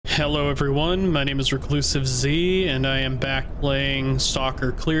Hello everyone, my name is ReclusiveZ, and I am back playing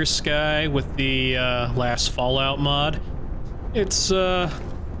Stalker Clear Sky with the Last Fallout mod. It's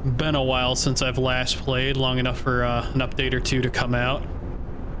been a while since I've last played, long enough for an update or two to come out.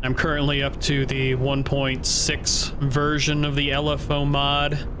 I'm currently up to the 1.6 version of the LFO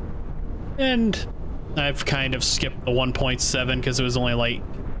mod, and I've kind of skipped the 1.7 because it was only like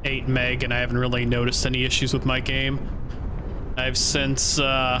 8 meg and I haven't really noticed any issues with my game. I've since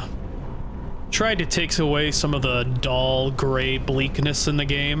tried to take away some of the dull gray bleakness in the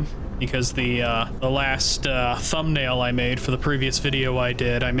game, because the last thumbnail I made for the previous video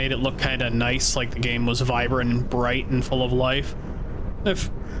I made it look kind of nice, like the game was vibrant and bright and full of life.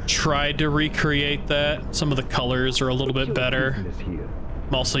 I've tried to recreate that. Some of the colors are a little bit better.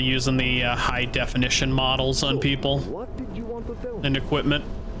 I'm also using the high definition models on people and equipment.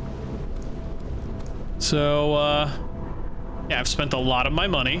 So yeah, I've spent a lot of my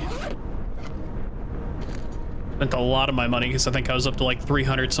money. Because I think I was up to like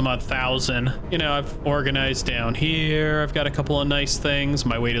 300 some odd thousand. You know, I've organized down here. I've got a couple of nice things.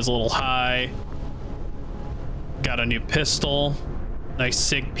 My weight is a little high. Got a new pistol. Nice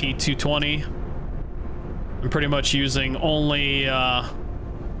SIG P220. I'm pretty much using only the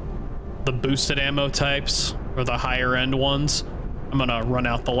boosted ammo types, or the higher end ones. I'm gonna run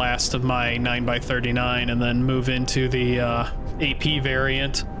out the last of my 9x39 and then move into the AP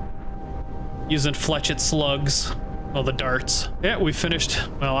variant, using fletched slugs, all the darts. Yeah, we finished,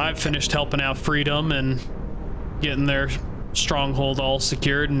 well, I've finished helping out Freedom and getting their stronghold all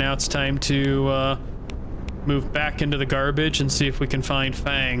secured, and now it's time to move back into the garbage and see if we can find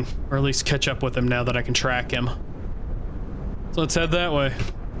Fang, or at least catch up with him now that I can track him. So let's head that way.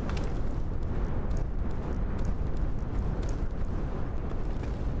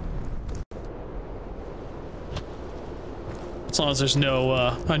 As long as there's no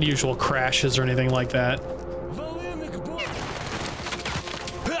unusual crashes or anything like that.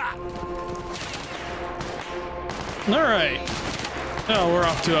 Alright. Oh, we're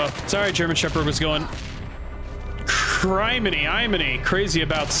off to a... Sorry, German Shepherd was going... Criminy-iminy, crazy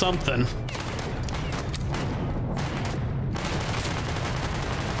about something.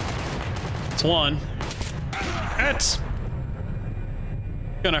 It's one. That's...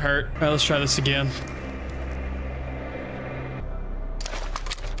 gonna hurt. Alright, let's try this again.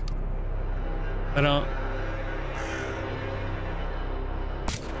 I don't...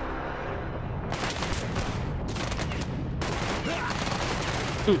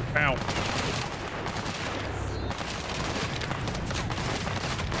 Ooh, ow.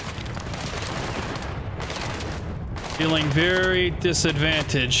 Feeling very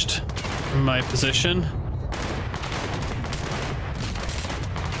disadvantaged in my position.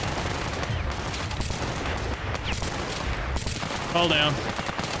 Fall down.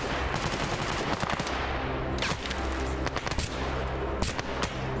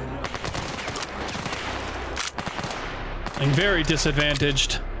 I'm very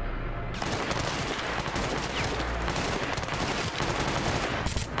disadvantaged.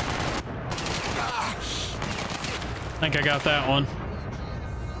 I think I got that one.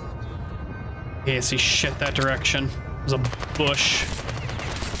 Can't see shit that direction. There's a bush.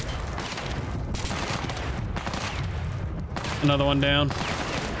 Another one down.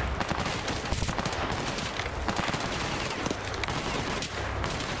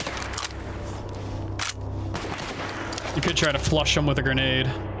 You could try to flush them with a grenade.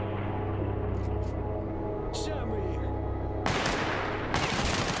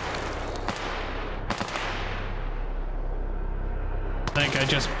 I think I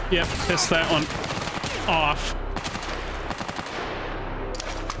just, yep, pissed that one off.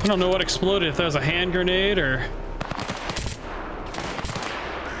 I don't know what exploded, if that was a hand grenade or...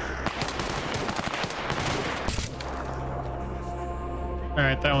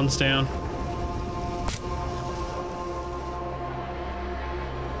 Alright, that one's down.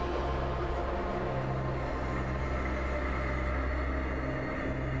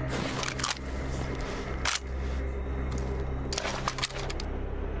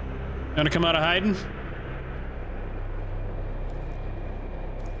 Gonna come out of hiding?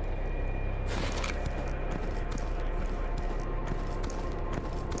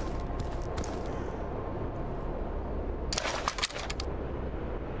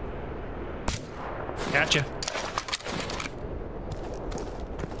 Gotcha.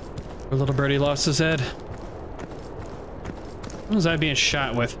 Our little birdie lost his head. What was I being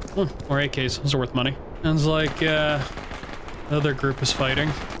shot with? Oh, more AKs. Those are worth money. Sounds like the other group is fighting.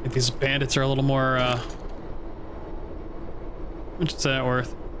 I think these bandits are a little more how much is that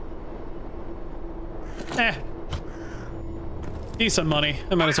worth? Eh. Decent money.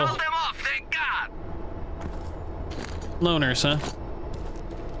 I might as well. Hold them off, thank God. Loners, huh?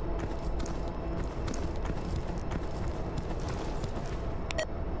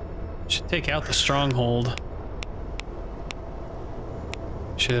 Should take out the stronghold.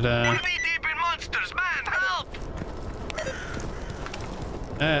 Should, We're knee deep in monsters, man, help!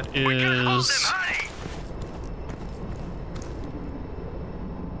 That We can't hold them, is... hurry!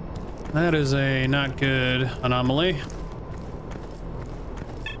 That is a not good anomaly.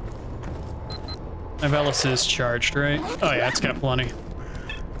 My Velis is charged, right? Oh yeah, it's got plenty.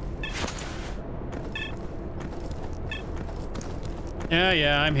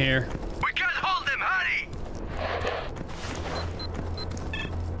 Yeah, I'm here. We can't hold them, hurry!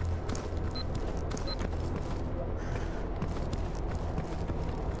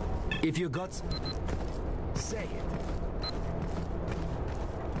 If you got... say it.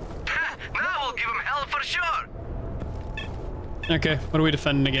 Now we'll give them hell for sure! Okay, what are we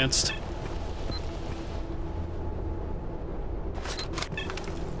defending against?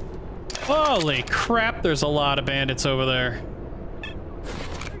 Holy crap, there's a lot of bandits over there.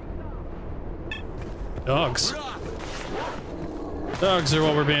 Dogs. Dogs are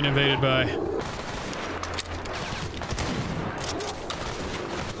what we're being invaded by.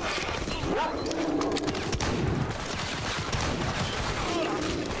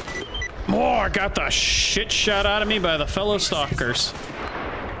 More got the shit shot out of me by the fellow stalkers.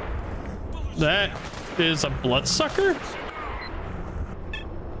 That is a bloodsucker?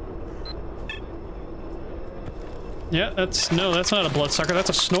 Yeah, that's not a bloodsucker, that's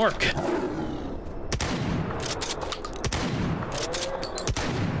a snork.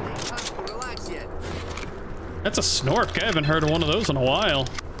 That's a snork. I haven't heard of one of those in a while.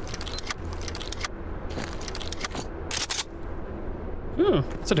 Ooh,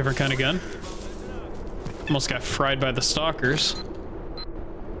 it's a different kind of gun. Almost got fried by the stalkers.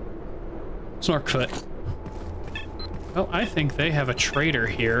 Snorkfoot. Well, I think they have a trader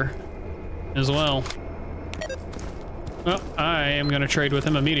here as well. Well, I am gonna trade with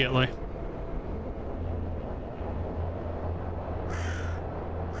him immediately.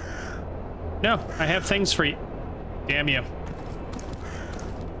 No, I have things for you. Damn you.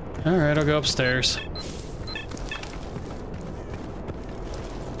 All right, I'll go upstairs.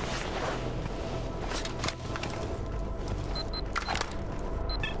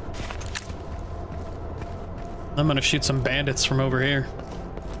 I'm gonna shoot some bandits from over here.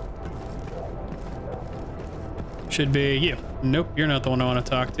 Should be you. Nope, you're not the one I want to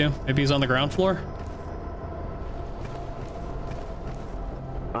talk to. Maybe he's on the ground floor?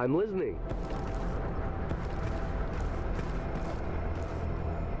 I'm listening.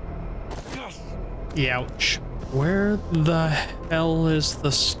 Ouch. Where the hell is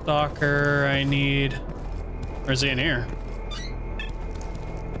the stalker I need? Or is he in here?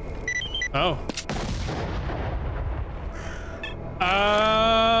 Oh.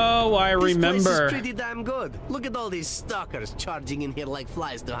 Oh, I remember. This place is pretty damn good. Look at all these stalkers charging in here like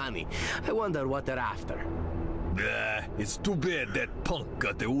flies to honey. I wonder what they're after. It's too bad that punk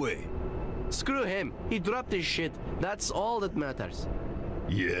got away. Screw him. He dropped his shit. That's all that matters.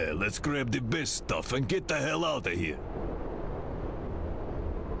 Yeah, let's grab the best stuff and get the hell out of here.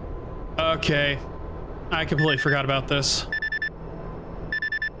 Okay. I completely forgot about this.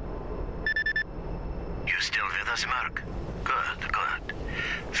 You still with us, Mark? Good, good.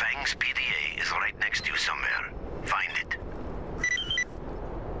 Fang's PDA is right next to you somewhere. Find it.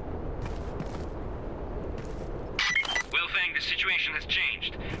 Well, Fang, the situation has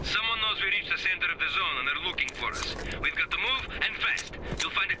changed. Someone knows we reached the center of the zone and they're looking for us. We've got to move, and fast.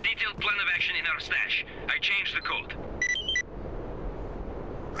 You'll find a detailed plan of action in our stash. I changed the code.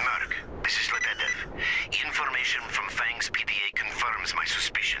 Mark, this is Lebedev. Information from Fang's PDA confirms my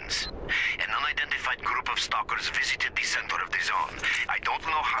suspicions. An unidentified group of stalkers visited the center of the zone. I don't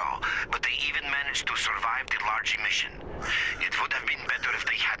know how, but they even managed to survive the large emission. It would have been better if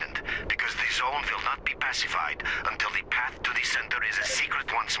they hadn't, because the zone will not be pacified until the path to the center is a secret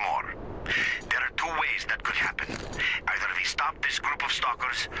once more. There are two ways that could happen. Either we stop this group of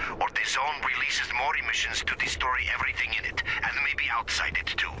stalkers, or the zone releases more emissions to destroy everything in it, and maybe outside it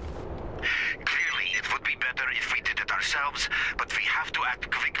too. Clearly, it would be better if we did it ourselves, but we have to act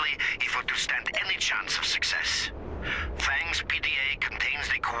quickly if we're to stand any chance of success. Fang's PDA contains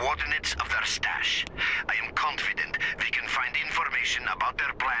the coordinates of their stash. I am confident we can find information about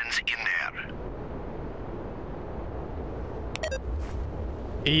their plans in there.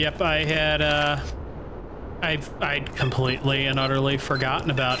 Yep, I had, I'd completely and utterly forgotten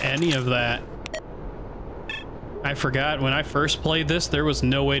about any of that. I forgot when I first played this, there was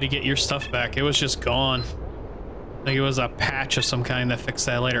no way to get your stuff back. It was just gone. Like it was a patch of some kind that fixed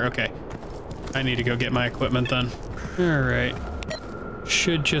that later. Okay. I need to go get my equipment then. Alright.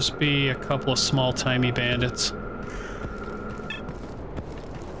 Should just be a couple of small-timey bandits.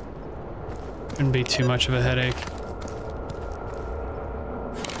 Shouldn't be too much of a headache.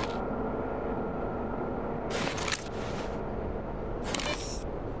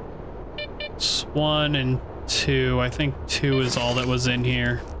 It's 1 and 2. I think 2 is all that was in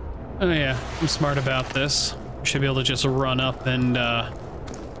here. Oh yeah, I'm smart about this. Should be able to just run up and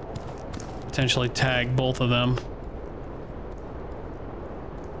potentially tag both of them.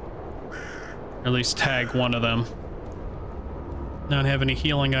 Or at least tag one of them. I don't have any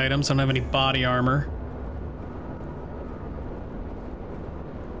healing items, I don't have any body armor.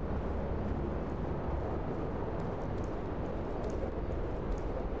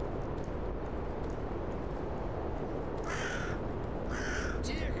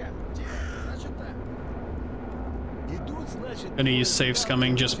 Gonna use safe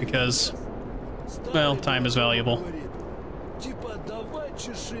scumming just because, well, time is valuable. Типа, давай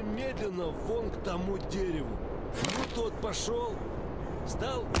чеши медленно вон к тому дереву. Ну, тот пошел.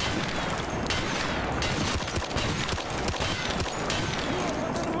 Стал.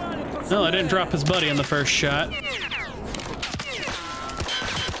 No, I didn't drop his buddy in the first shot.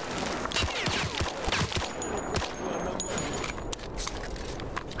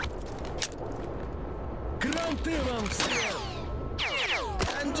 Кранты вам всем!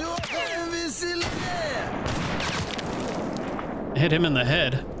 I hit him in the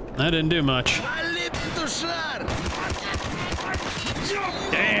head. That didn't do much.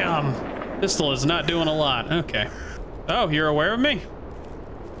 Damn! Pistol is not doing a lot. Okay. Oh, you're aware of me?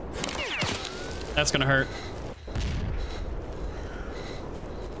 That's gonna hurt.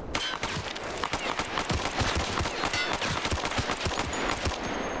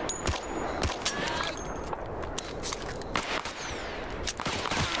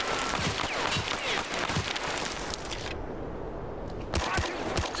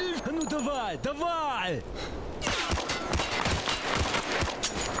 Ну давай, давай!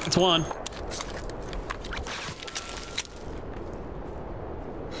 It's one.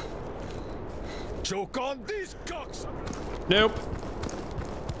 Choke on these cocks! Nope.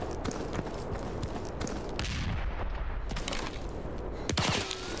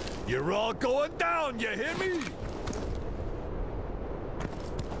 You're all going down, you hear me?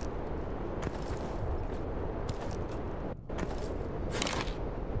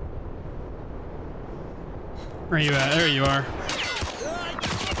 Where are you at? There you are.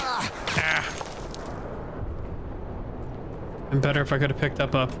 Ah. And better if I could have picked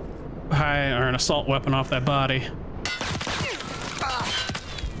up a high or an assault weapon off that body.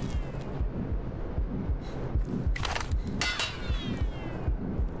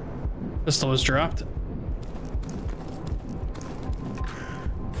 Pistol was dropped.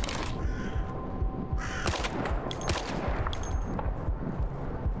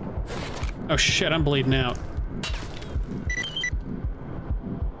 Oh shit, I'm bleeding out.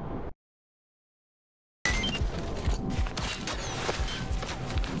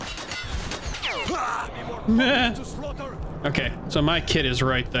 Meh. Okay, so my kit is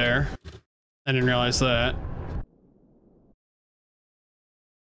right there. I didn't realize that. Of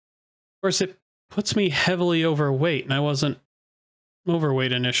course, it puts me heavily overweight, and I wasn't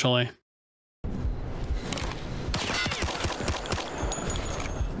overweight initially.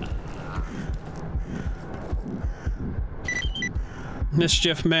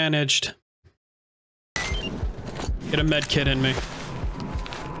 Mischief managed. Get a med kit in me.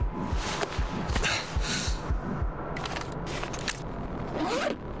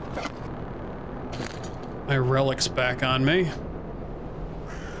 My relic's back on me.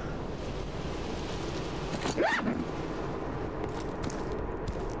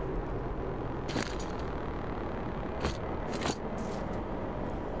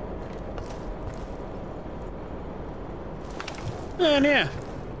 And yeah,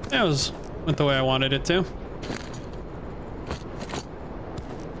 that went the way I wanted it to.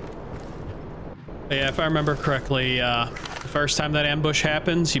 But yeah, if I remember correctly, the first time that ambush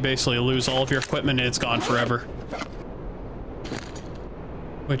happens, you basically lose all of your equipment and it's gone forever.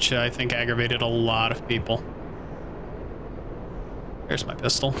 Which I think aggravated a lot of people. Here's my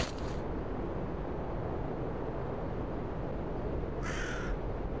pistol.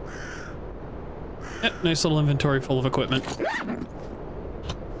 Yep, nice little inventory full of equipment.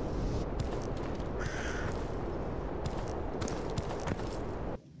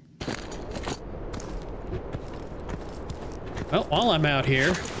 Well, while I'm out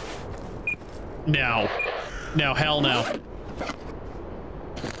here... No. No, hell no.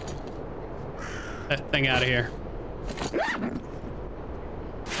 That thing out of here.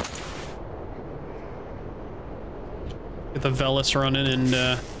 Get the Velis running and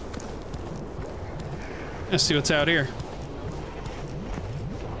let's see what's out here.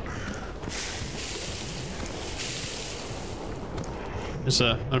 There's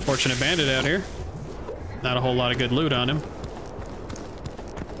an unfortunate bandit out here. Not a whole lot of good loot on him.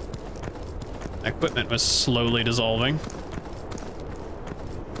 Equipment was slowly dissolving.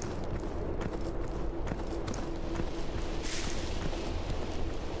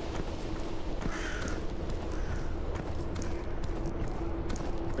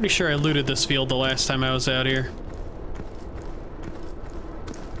 Pretty sure I looted this field the last time I was out here.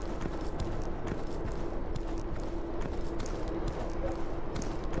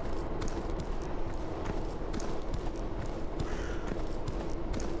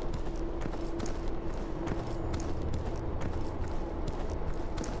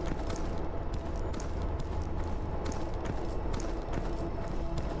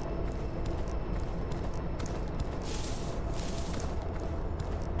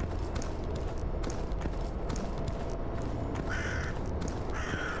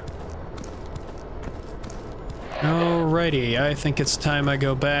 Alrighty, I think it's time I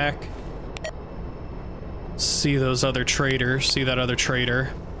go back. See those other traders, see that other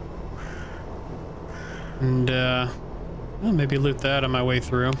trader. And, well, maybe loot that on my way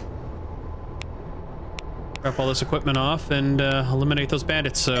through. Drop all this equipment off and eliminate those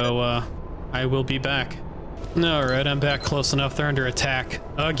bandits, so I will be back. Alright, I'm back close enough. They're under attack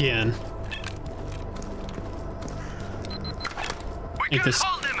again. I think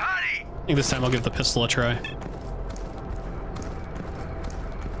this time I'll give the pistol a try.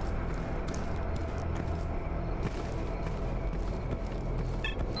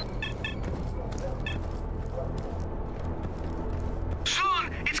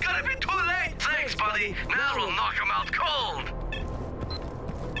 Soon, it's gonna be too late. Thanks, buddy. Now we'll knock him out cold.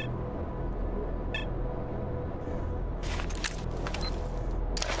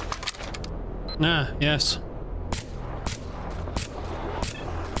 Ah, yes.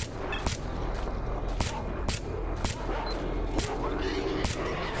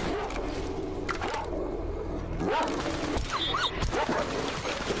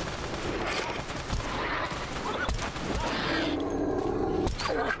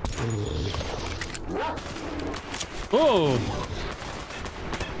 Whoa!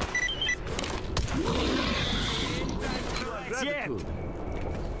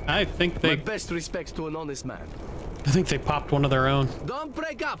 I think they... My best respects to an honest man. I think they popped one of their own. Don't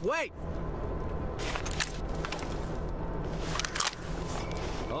break up, wait!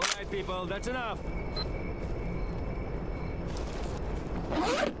 All right, people, that's enough.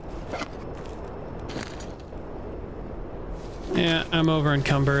 Yeah, I'm over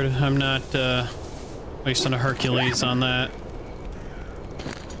encumbered. I'm not wasting a Hercules on that.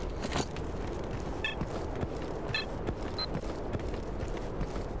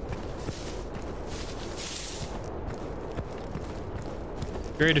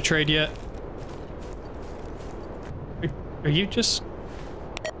 You ready to trade yet? Are you just...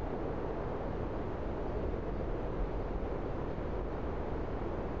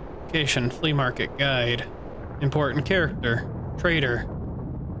 Location, flea market, guide, important character, trader,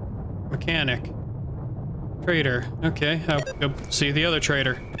 mechanic, trader. Okay, I'll go see the other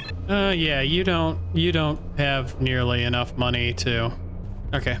trader. Yeah, you don't have nearly enough money to...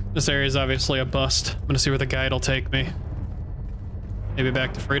 Okay, this area is obviously a bust. I'm gonna see where the guide will take me. Maybe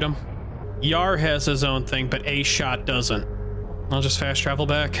back to freedom. Yar has his own thing, but A-Shot doesn't. I'll just fast travel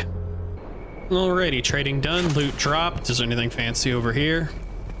back. Alrighty, trading done, loot dropped. Is there anything fancy over here?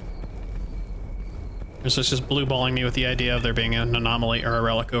 Or is this just blue balling me with the idea of there being an anomaly or a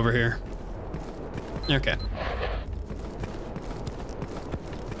relic over here? Okay.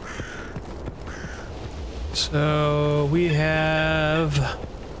 So we have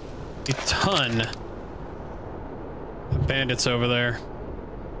a ton of bandits over there,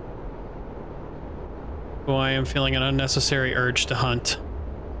 who I am feeling an unnecessary urge to hunt.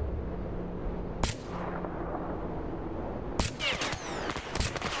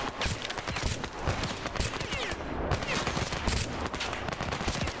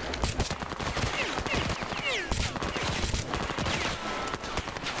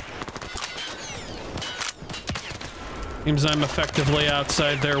 Seems I'm effectively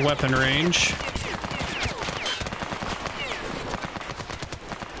outside their weapon range.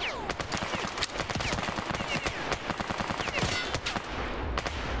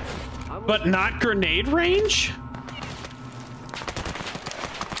 But not grenade range?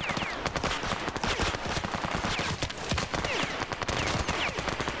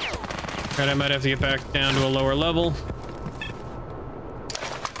 Right, I might have to get back down to a lower level.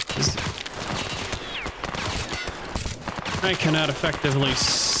 I cannot effectively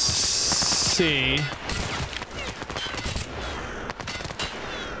see.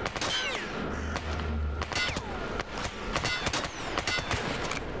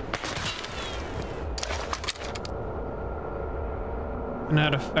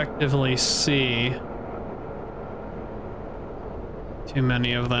 Cannot effectively see too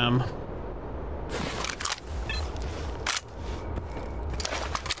many of them.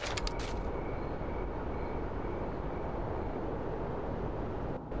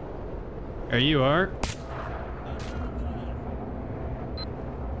 There you are.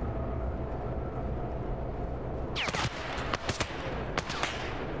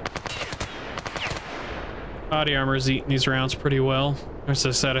 Body armor's eating these rounds pretty well. As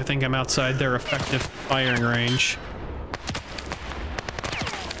I said, I think I'm outside their effective firing range.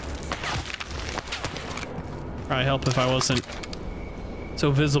 Probably help if I wasn't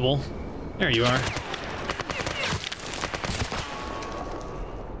so visible. There you are.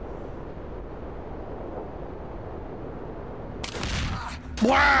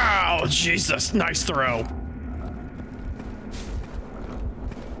 Wow! Jesus, nice throw.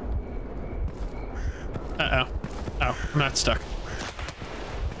 Uh-oh. Oh, I'm not stuck.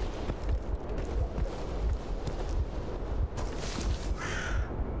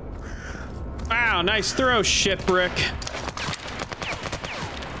 Wow, nice throw, shipwreck.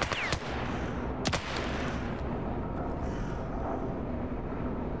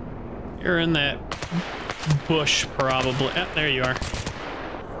 You're in that bush, probably. Oh, there you are.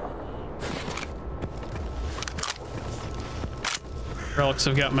 Relics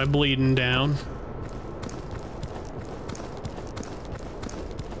have got my bleeding down.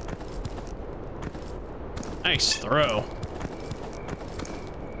 Nice throw.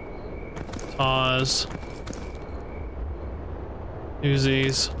 Pause.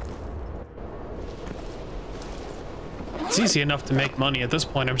 Uzis. It's easy enough to make money at this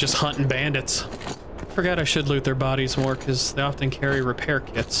point. I'm just hunting bandits. Forgot I should loot their bodies more because they often carry repair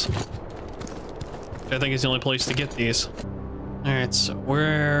kits. Which I think is the only place to get these. Alright, so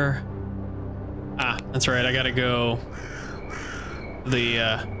where... Ah, that's right, I gotta go... The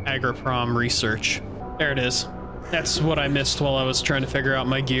Agroprom research. There it is. That's what I missed while I was trying to figure out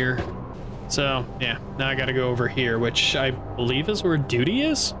my gear. So, yeah, now I gotta go over here, which I believe is where duty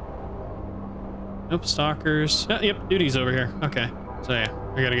is? Nope, stalkers. Yep, duty's over here. Okay, so yeah,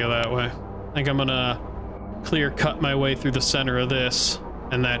 I gotta go that way. I think I'm gonna clear cut my way through the center of this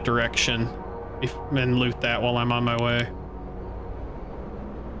in that direction and loot that while I'm on my way.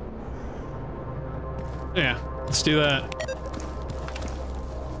 Yeah, let's do that.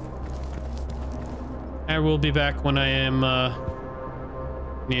 I will be back when I am,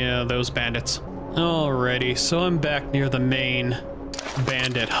 yeah, those bandits. Alrighty, so I'm back near the main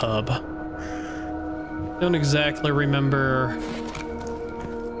bandit hub. Don't exactly remember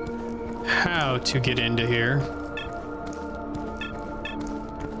how to get into here.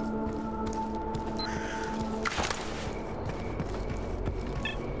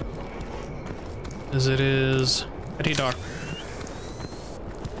 As it is Petty Doc.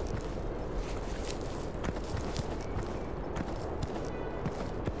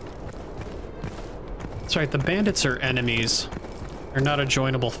 That's right, the bandits are enemies. They're not a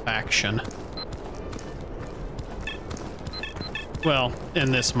joinable faction. Well,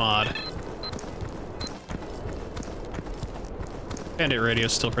 in this mod. Bandit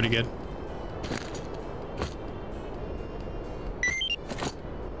radio's still pretty good.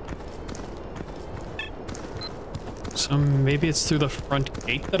 So maybe it's through the front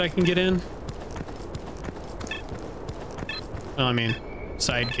gate that I can get in? Well, I mean,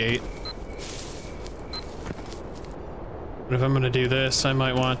 side gate. But if I'm gonna do this, I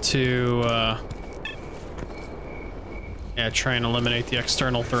might want to, yeah, try and eliminate the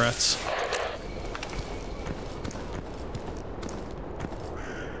external threats.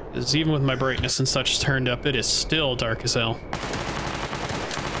 Because even with my brightness and such turned up, it is still dark as hell.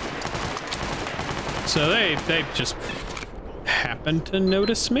 So they just happened to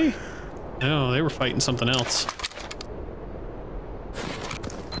notice me? No, they were fighting something else.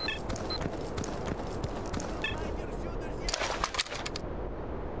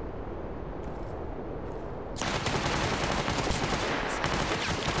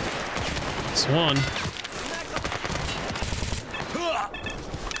 One.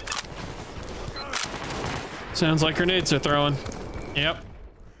 Sounds like grenades are throwing. Yep.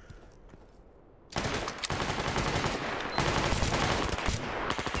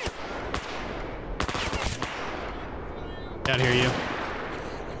 Out here, you.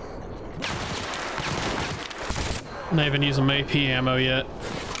 I'm not even using my AP ammo yet.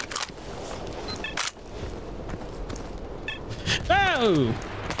 Oh!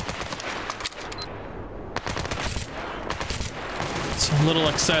 It's a little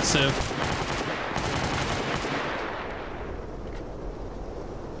excessive.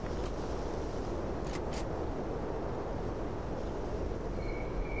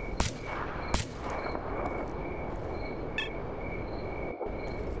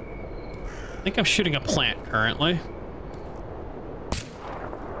 I think I'm shooting a plant currently.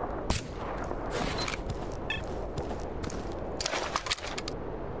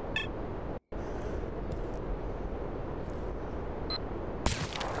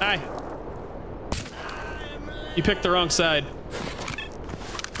 Hi. You picked the wrong side.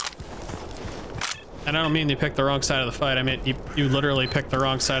 And I don't mean you picked the wrong side of the fight. I mean you literally picked the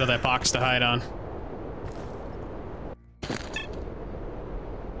wrong side of that box to hide on.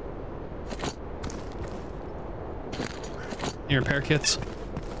 Any repair kits?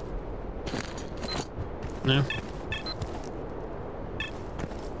 No.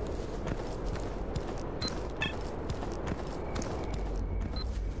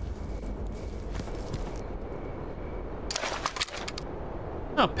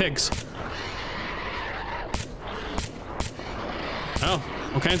 Oh, pigs.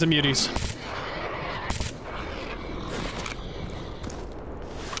 Oh, all kinds of muties.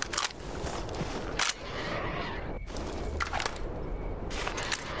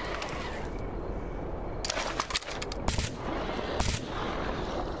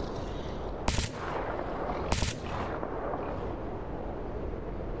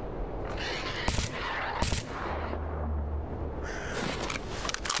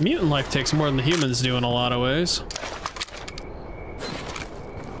 Mutant life takes more than the humans do in a lot of ways.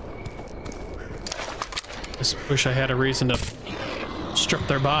 Just wish I had a reason to strip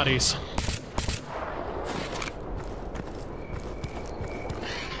their bodies.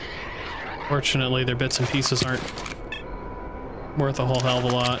 Fortunately, their bits and pieces aren't worth a whole hell of a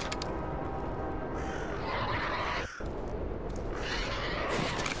lot.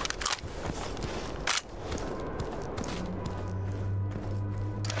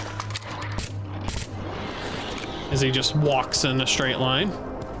 As he just walks in a straight line.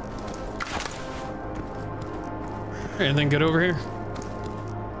 And then get over here.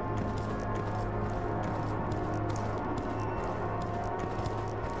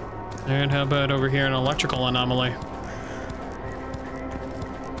 And how about over here an electrical anomaly?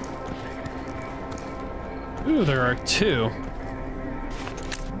 Ooh, there are two.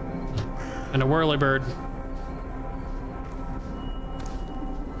 And a whirlybird.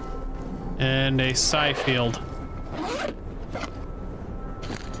 And a psi field.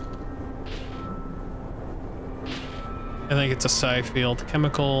 I think it's a psi field.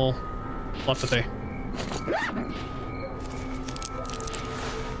 Chemical telepathy.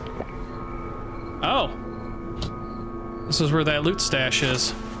 Oh! This is where that loot stash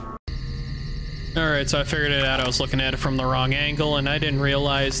is. Alright, so I figured it out. I was looking at it from the wrong angle, and I didn't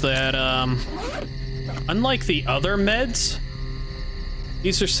realize that, unlike the other meds,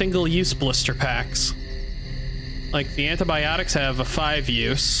 these are single-use blister packs. Like, the antibiotics have a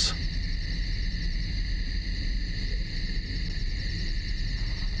 5-use.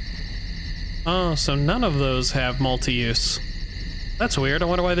 Oh, so none of those have multi-use. That's weird. I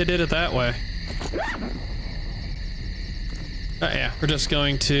wonder why they did it that way. Yeah, we're just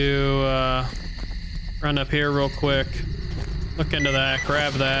going to run up here real quick, look into that,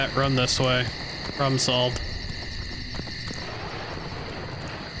 grab that, run this way. Problem solved.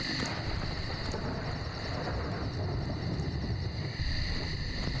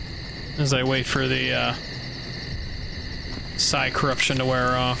 As I wait for the psi corruption to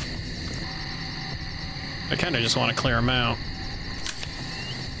wear off. I kind of just want to clear them out.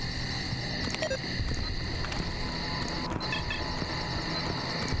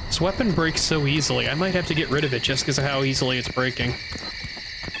 This weapon breaks so easily. I might have to get rid of it just because of how easily it's breaking.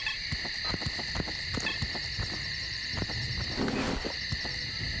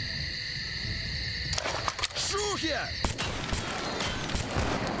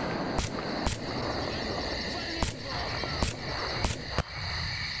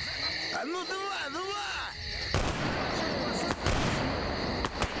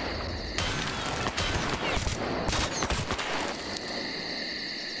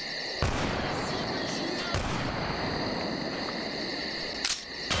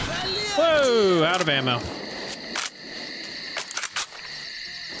 Whoa, out of ammo.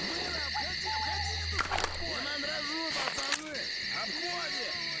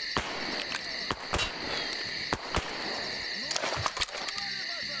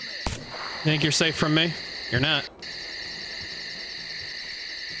 Think you're safe from me? You're not.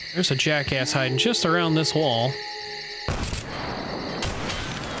 There's a jackass hiding just around this wall.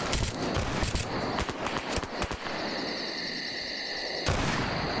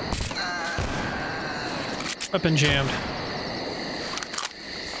 Weapon jammed.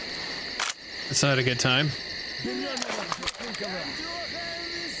 It's not a good time.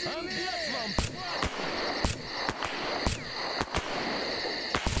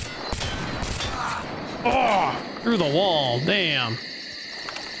 Oh, through the wall. Damn.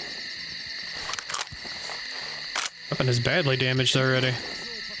 Weapon is badly damaged already.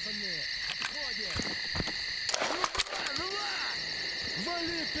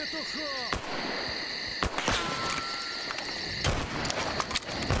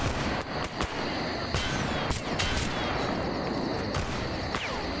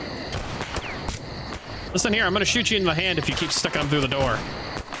 Listen here, I'm gonna shoot you in the hand if you keep sticking them through the door.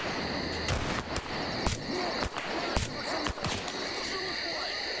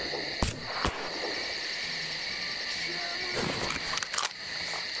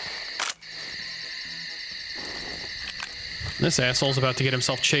 This asshole's about to get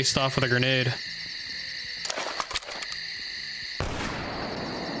himself chased off with a grenade.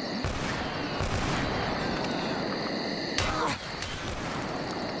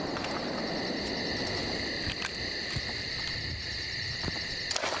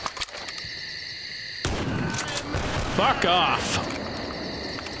 Fuck off.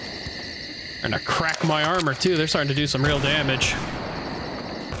 They're gonna crack my armor too. They're starting to do some real damage.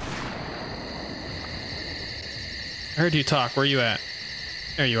 I heard you talk. Where are you at?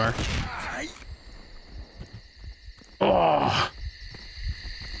 There you are. Oh.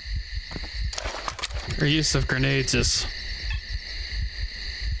 Their use of grenades is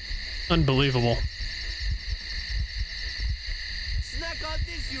unbelievable. Snack on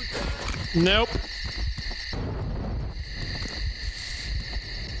this, you turd. Nope.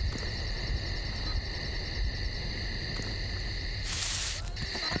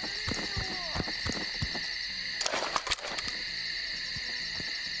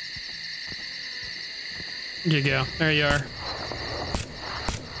 You go. There you are.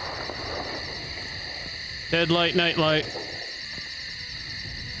 Deadlight, nightlight.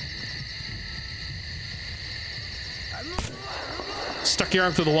 Stuck your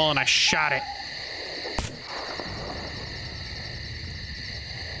arm through the wall and I shot it.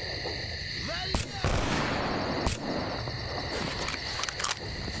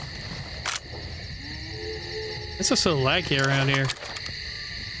 It's just so laggy around here.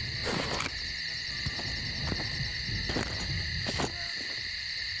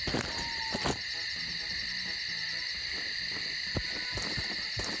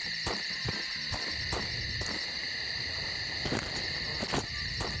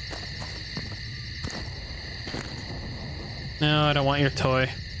 No, I don't want your toy.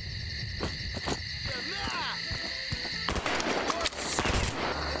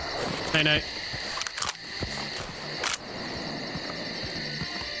 Night night.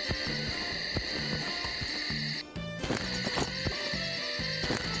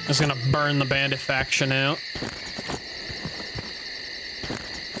 Just gonna burn the bandit faction out.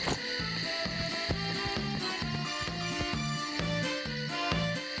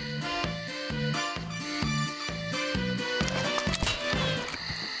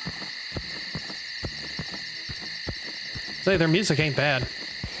 Say their music ain't bad.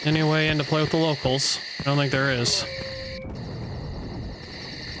 Any way in to play with the locals? I don't think there is.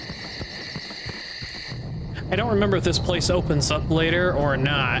 I don't remember if this place opens up later or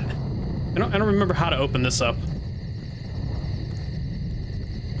not. I don't remember how to open this up.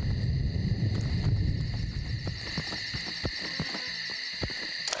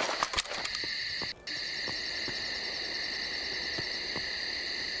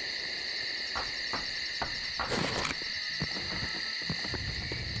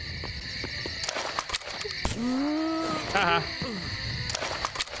 Haha.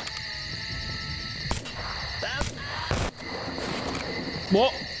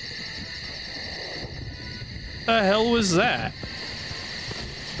 What the hell was that?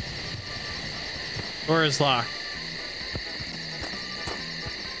 Door is locked.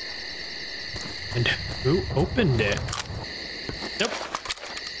 And who opened it? Nope.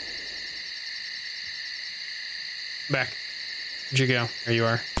 Back. Where'd you go? There you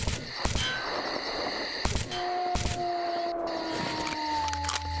are.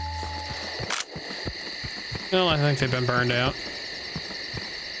 Well, I think they've been burned out.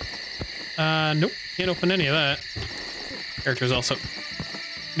 Nope. Can't open any of that. Character's also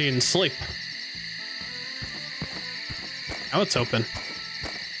needing sleep. Now it's open.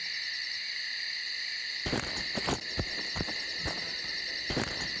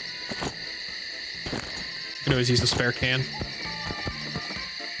 Could always use a spare can.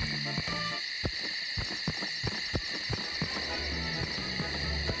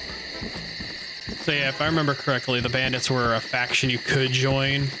 So yeah, if I remember correctly, the bandits were a faction you could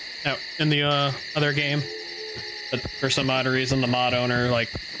join out in the other game, but for some odd reason, the mod owner like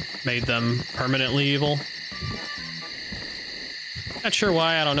made them permanently evil. Not sure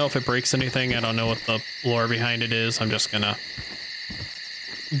why. I don't know if it breaks anything. I don't know what the lore behind it is. I'm just gonna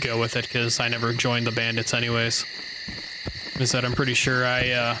go with it because I never joined the bandits anyways. Is that I'm pretty sure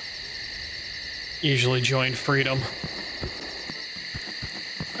I usually join Freedom.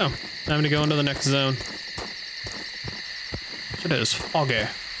 Oh, time to go into the next zone. It is foggy.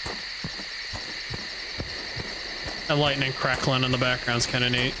 That lightning crackling in the background's kind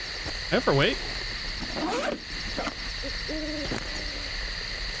of neat. Ever wait?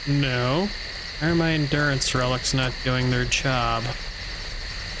 No. Why are my endurance relics not doing their job?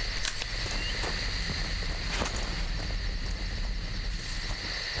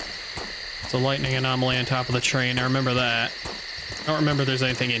 It's a lightning anomaly on top of the train. I remember that. I don't remember there's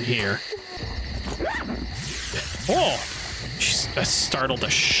anything in here. Oh! Jeez, that startled the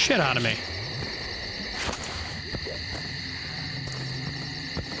shit out of me.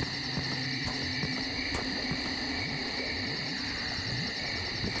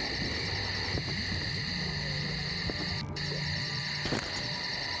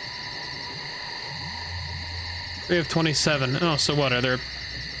 We have 27. Oh, so what? Are there...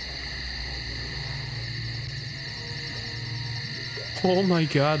 Oh my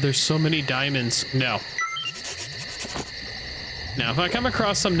god, there's so many diamonds. No. Now, if I come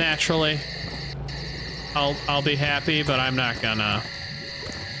across them naturally, I'll be happy, but I'm not gonna...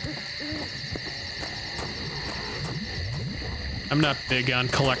 I'm not big on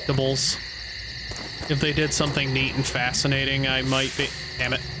collectibles. If they did something neat and fascinating, I might be...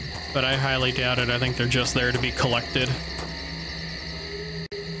 Damn it. But I highly doubt it. I think they're just there to be collected.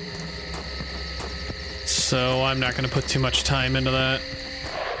 So I'm not going to put too much time into that.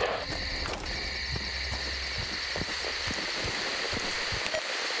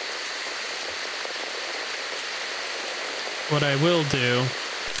 What I will do,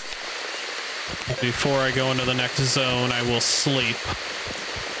 before I go into the next zone, I will sleep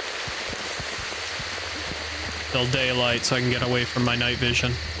till daylight so I can get away from my night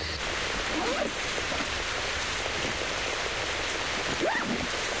vision.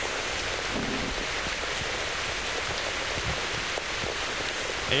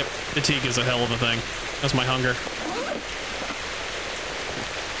 Yep, fatigue is a hell of a thing. That's my hunger.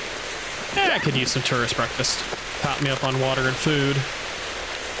 Yeah, I could use some tourist breakfast. Top me up on water and food.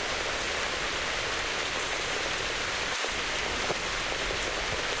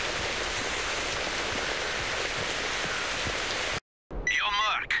 Yo,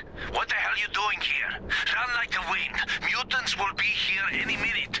 Mark, what the hell you doing here? Run like the wind. Mutants will be here any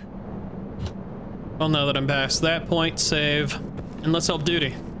minute. Well, now that I'm past that point, save. And let's help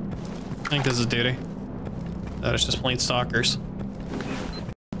duty. I think this is duty. That is just plain stalkers.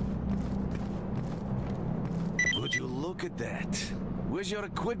 Would you look at that? Where's your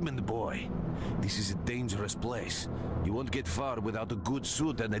equipment, boy? This is a dangerous place. You won't get far without a good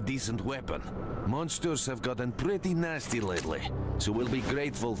suit and a decent weapon. Monsters have gotten pretty nasty lately, so we'll be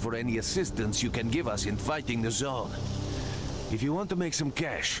grateful for any assistance you can give us in fighting the zone. If you want to make some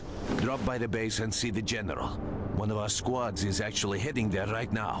cash, drop by the base and see the general. One of our squads is actually heading there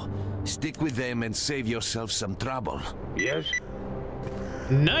right now. Stick with them and save yourself some trouble. Yes?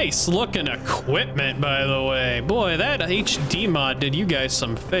 Nice looking equipment, by the way. Boy, that HD mod did you guys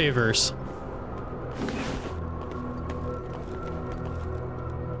some favors.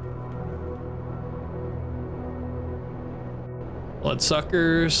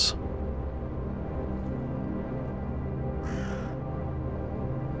 Bloodsuckers.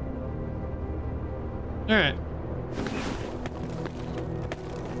 All right.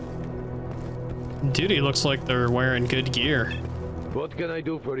 Duty looks like they're wearing good gear. What can I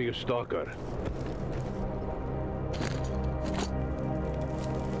do for you, Stalker?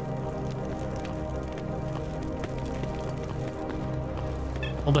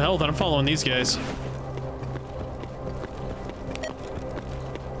 Well, the hell that I'm following these guys.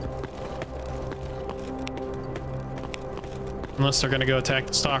 Unless they're gonna go attack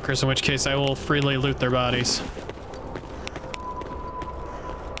the stalkers, in which case I will freely loot their bodies.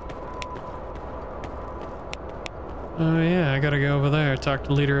 Oh yeah, I gotta go over there, talk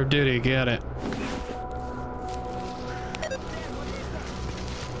to leader of duty, get it.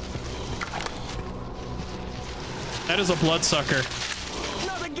 That is a bloodsucker.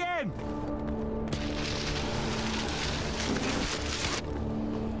 Not again!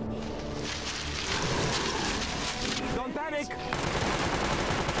 Don't panic!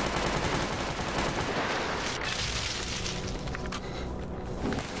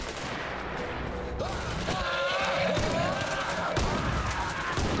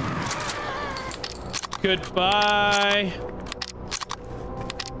 Goodbye.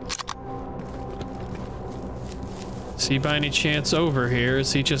 Is he by any chance over here?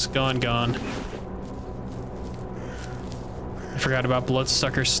 Is he just gone? I forgot about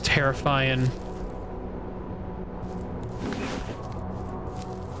Bloodsucker's terrifying.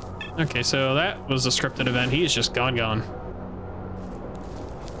 Okay, so that was a scripted event. He's just gone.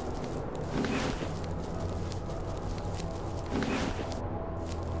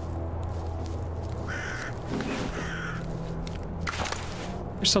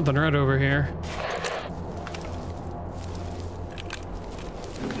 There's something right over here.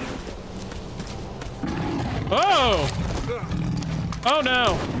 Oh! Oh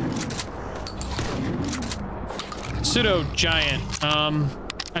no! Pseudo giant.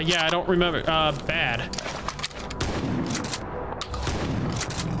 Yeah, I don't remember. Bad.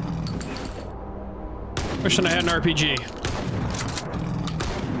 Wishing I had an RPG.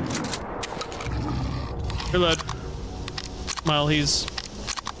 Reload. While he's...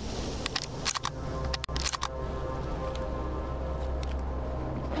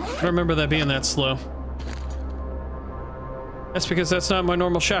 I don't remember that being that slow. That's because that's not my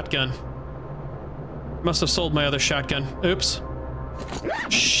normal shotgun. Must have sold my other shotgun. Oops.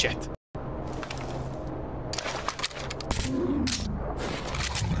 Shit.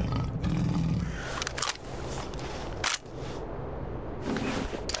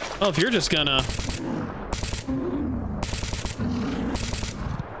 Well, if you're just gonna...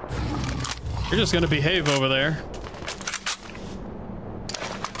 You're just gonna behave over there.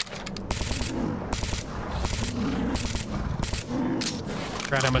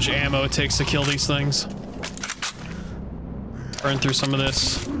 Forgot how much ammo it takes to kill these things. Burn through some of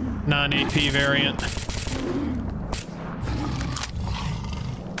this non-AP variant.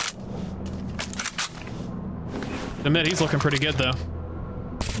 Admit he's looking pretty good though.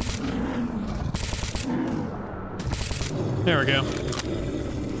 There we go.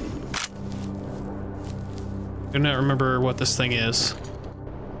 Do not remember what this thing is.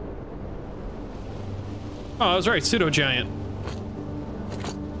 Oh, I was right, pseudo giant.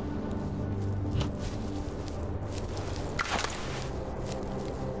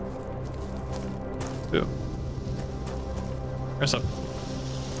 Ooh. Press up.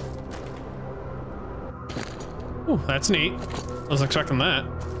 Ooh, that's neat. I wasn't expecting that.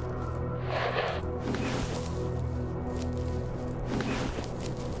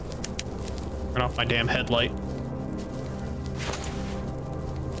 Turn off my damn headlight.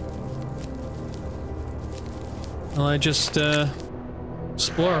 Well, I just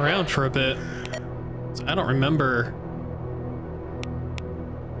explore around for a bit. I don't remember.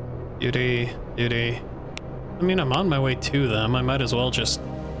 Beauty. I mean, I'm on my way to them. I might as well just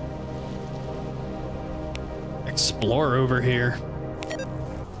explore over here.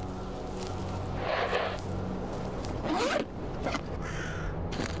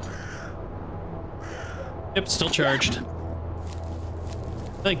 Yep, still charged.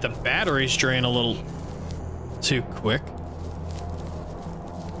 I think the batteries drain a little too quick.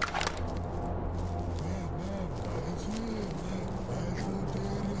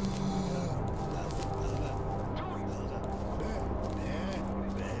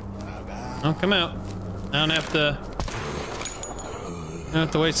 Oh, come out. I don't have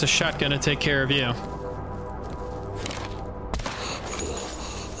to waste a shotgun to take care of you.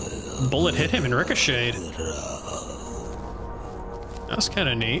 Bullet hit him and ricocheted. That's kind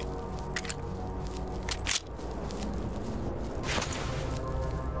of neat.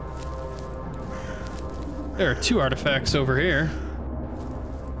 There are 2 artifacts over here.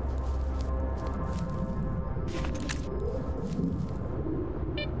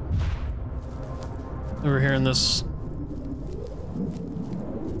 Over here in this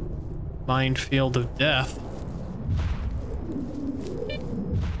minefield of death.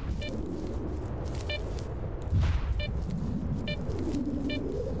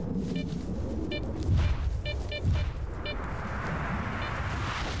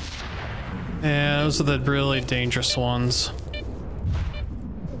 Yeah, those are the really dangerous ones.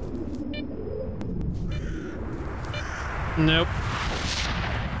 Nope.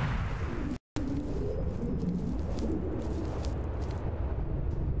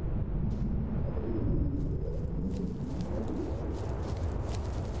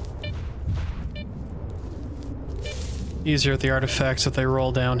 Easier with the artifacts if they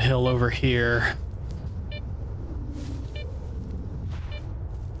roll downhill over here.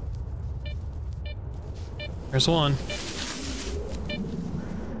 There's one.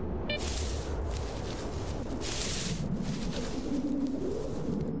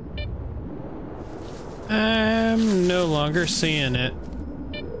 I'm no longer seeing it.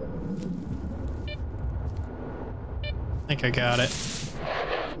 think I got it.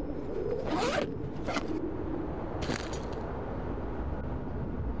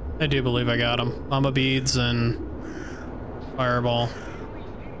 I do believe I got them. Mama beads and fireball.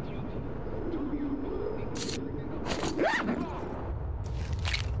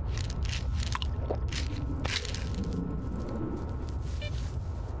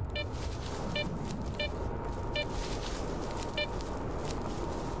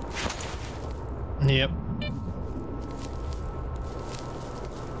 Yep.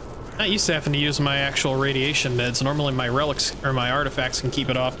 Not used to having to use my actual radiation meds. Normally my relics or my artifacts can keep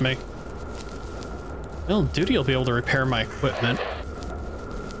it off me. Well, Duty will be able to repair my equipment.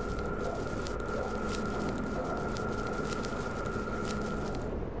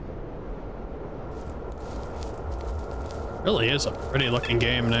 Really is a pretty looking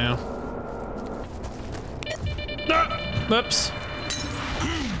game now. Ah! Whoops.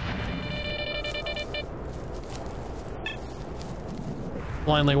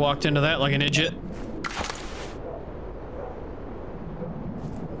 Blindly walked into that like an idiot.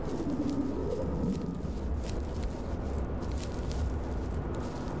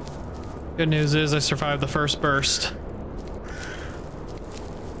 Good news is I survived the first burst.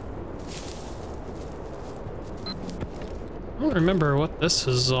 I don't remember what this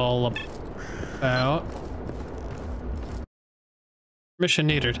is all about. Mission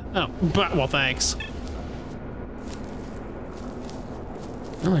needed. Oh, well, thanks.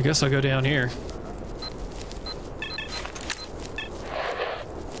 Well, I guess I'll go down here.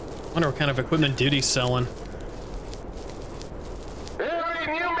 Wonder what kind of equipment Duty's selling.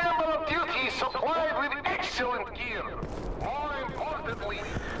 Every new member of Duty is supplied with excellent gear. More importantly,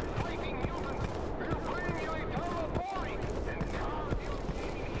 fighting mutants will bring you eternal glory and carve your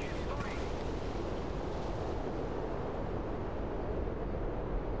gaming history.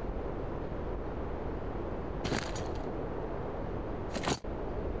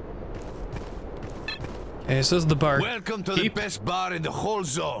 Okay, this is the bar. Welcome to the best bar in the whole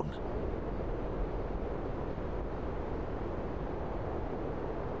zone.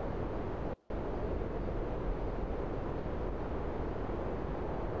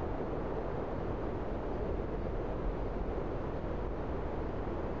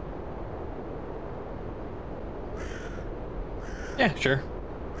 Yeah, sure.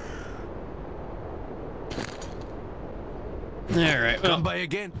 Alright, well. Come by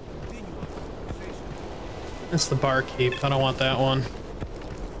again. That's the barkeep. I don't want that one. The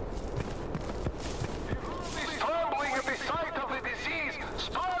world is trembling at the sight of the disease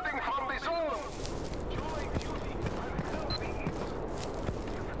spreading from the zone. Join Duty and help me.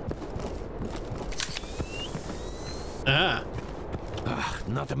 Ah.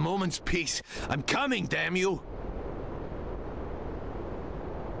 Not a moment's peace. I'm coming, damn you.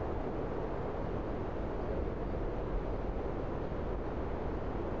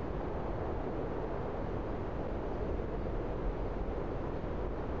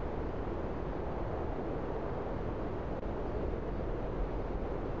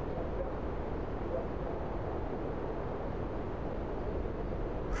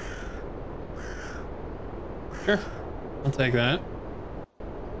 Sure. I'll take that.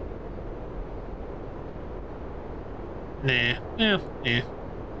 Nah. Yeah. Yeah.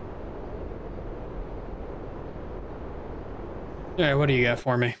 Alright, what do you got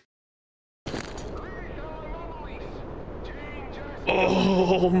for me?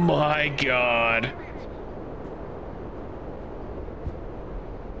 Oh my god.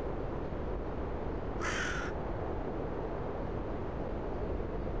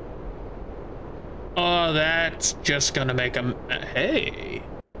 Oh, that's just gonna make them. Hey.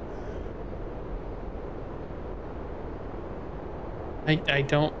 I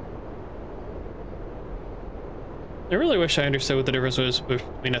don't. I really wish I understood what the difference was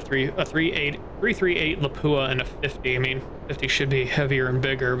between a 338 Lapua and a 50. I mean, 50 should be heavier and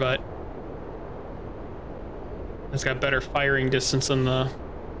bigger, but it's got better firing distance than the.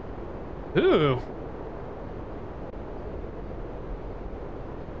 Ooh.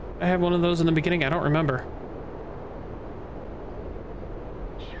 I had one of those in the beginning. I don't remember.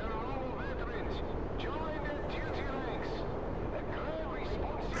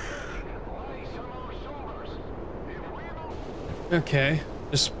 Okay,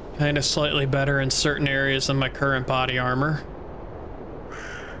 just kind of slightly better in certain areas than my current body armor.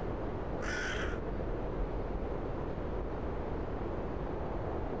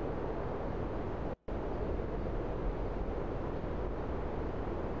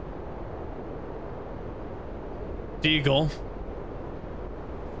 Deagle.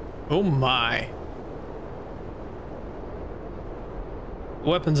 Oh my.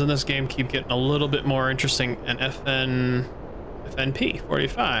 weapons in this game keep getting a little bit more interesting. And FNP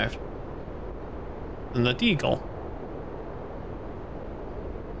 45 and the Deagle.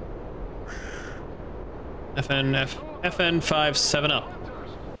 FN5 7-Up.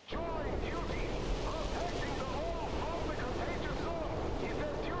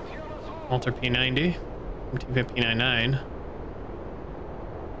 Walter P90, P99.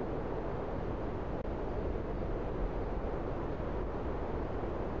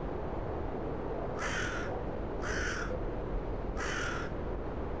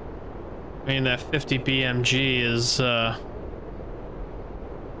 I mean, that 50 BMG is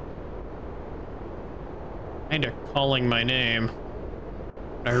kind of calling my name.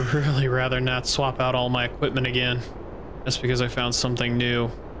 I'd really rather not swap out all my equipment again, just because I found something new.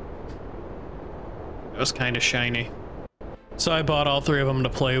 It was kind of shiny. So I bought all 3 of them to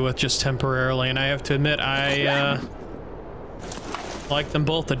play with just temporarily, and I have to admit, I like them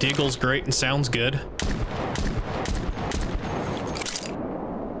both. The Deagle's great and sounds good.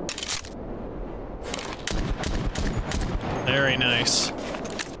 Very nice.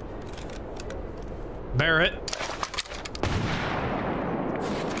 Barrett.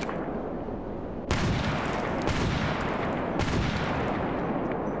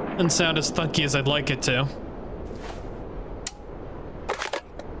 Doesn't sound as thunky as I'd like it to.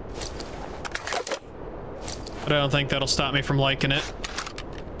 But I don't think that'll stop me from liking it.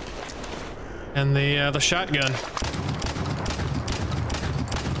 And the shotgun.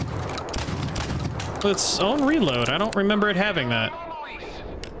 With its own reload. I don't remember it having that.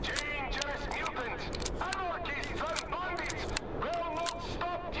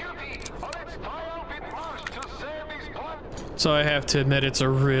 So I have to admit it's a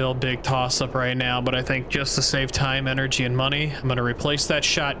real big toss-up right now, but I think just to save time, energy, and money, I'm gonna replace that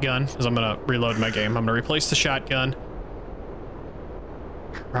shotgun, because I'm gonna reload my game. I'm gonna replace the shotgun.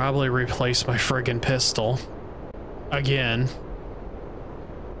 Probably replace my friggin' pistol. Again.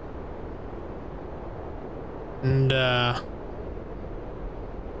 And,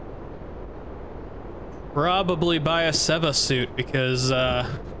 probably buy a Seva suit, because,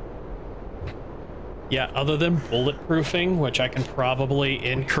 yeah, other than bulletproofing, which I can probably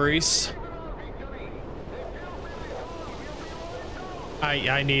increase,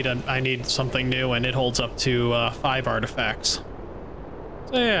 I need something new, and it holds up to 5 artifacts.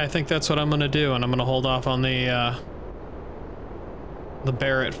 So yeah, I think that's what I'm gonna do, and I'm gonna hold off on the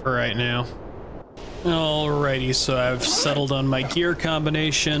Barrett for right now. Alrighty, so I've settled on my gear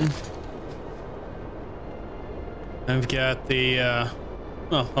combination. I've got the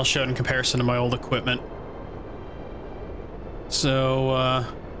well, I'll show it in comparison to my old equipment. So,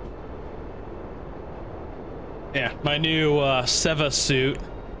 yeah, my new Seva suit.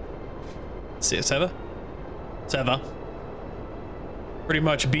 See it, Seva? Seva. Pretty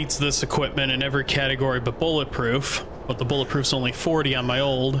much beats this equipment in every category but bulletproof. But the bulletproof's only 40 on my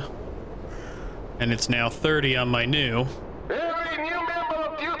old. And it's now 30 on my new. Every new member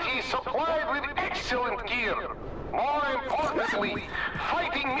of duty is supplied with excellent gear. More importantly,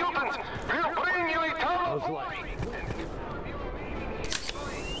 fighting mutants will bring you eternal glory.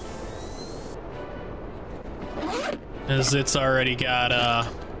 As it's already got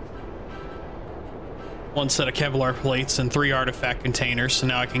 1 set of Kevlar plates and 3 artifact containers, so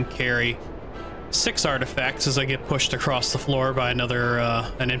now I can carry 6 artifacts as I get pushed across the floor by another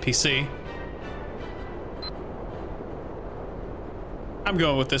an NPC. I'm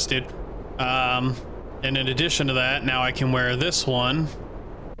going with this dude. And in addition to that, now I can wear this one,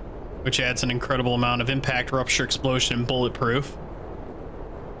 which adds an incredible amount of impact, rupture, explosion, and bulletproof.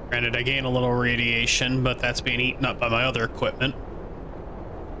 Granted, I gain a little radiation, but that's being eaten up by my other equipment.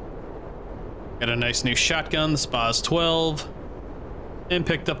 Got a nice new shotgun, the SPA's 12, and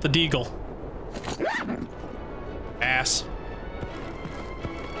picked up the Deagle. Ass.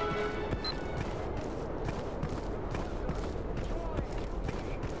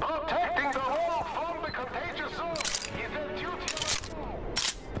 Protecting the wall from the contagious zone is their duty.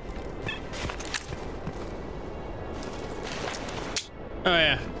 Oh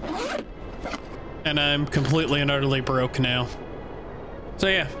yeah. And I'm completely and utterly broke now. So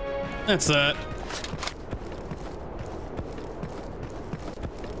yeah, that's that.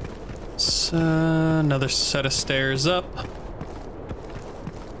 So, another set of stairs up.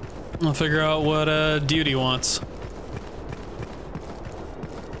 I'll figure out what Duty wants.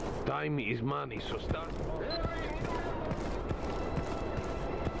 Time is money, so start.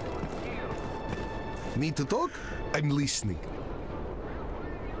 Need to talk? I'm listening.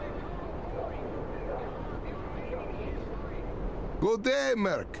 Good day,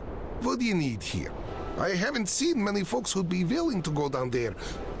 Merc. What do you need here? I haven't seen many folks who'd be willing to go down there.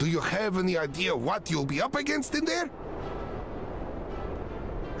 Do you have any idea what you'll be up against in there?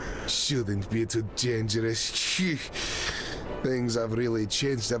 Shouldn't be too dangerous. Things have really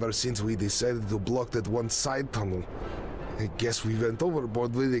changed ever since we decided to block that one side tunnel. I guess we went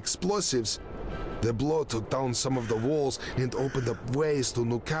overboard with explosives. The blow took down some of the walls and opened up ways to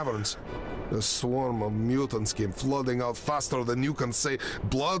new caverns. A swarm of mutants came flooding out faster than you can say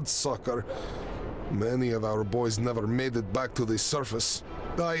bloodsucker. Many of our boys never made it back to the surface.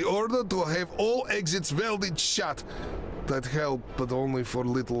 I ordered to have all exits welded shut. That helped, but only for a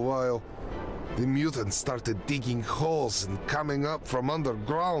little while. The mutants started digging holes and coming up from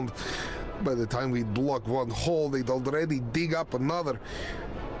underground. By the time we'd block one hole, they'd already dig up another.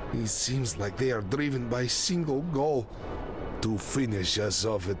 It seems like they are driven by a single goal: to finish us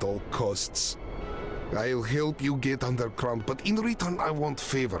off at all costs. I'll help you get underground, but in return I want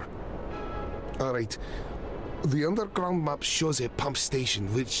favor. Alright. The underground map shows a pump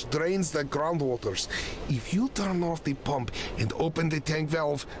station which drains the groundwaters. If you turn off the pump and open the tank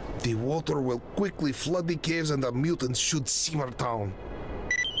valve, the water will quickly flood the caves and the mutants should simmer down.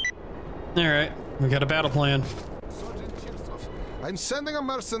 Alright, we got a battle plan. I'm sending a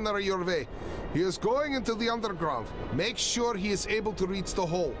mercenary your way. He is going into the underground. Make sure he is able to reach the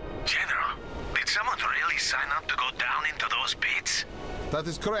hole. General, did someone really sign up to go down into those pits? That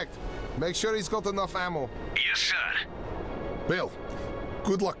is correct. Make sure he's got enough ammo. Yes, sir. Well,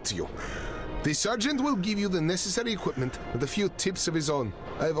 good luck to you. The sergeant will give you the necessary equipment and a few tips of his own.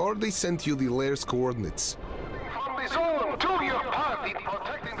 I've already sent you the lair's coordinates. From the zone, do your part in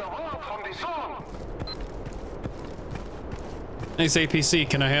protecting the vault from the zone. Nice APC,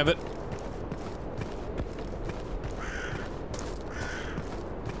 can I have it?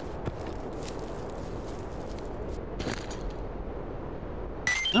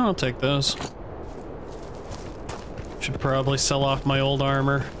 I'll take those. Should probably sell off my old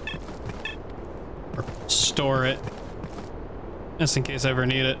armor. Or store it. Just in case I ever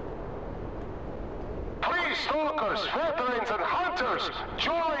need it. Please, stalkers, veterans, and hunters,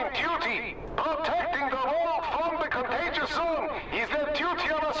 join duty. Protecting the vault from the contagious zone is the duty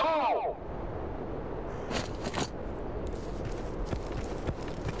of us all.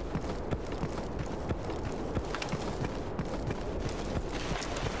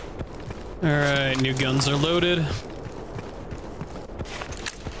 Alright, new guns are loaded.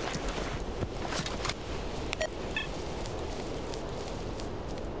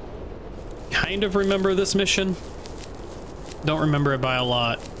 Kind of remember this mission. Don't remember it by a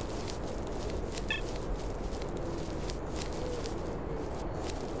lot.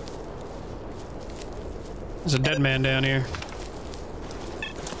 There's a dead man down here.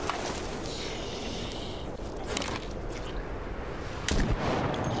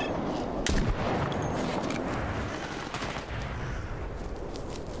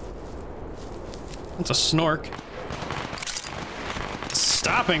 That's a snork.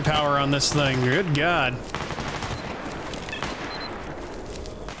 Stopping power on this thing, good God.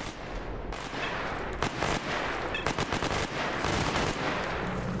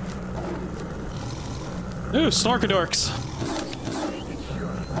 Ooh, snorkadorks.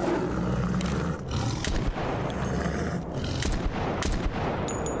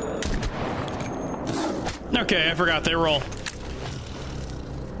 Okay, I forgot they roll.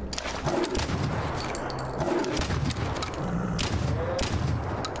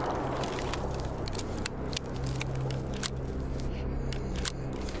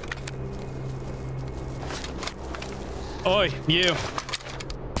 Oi, you.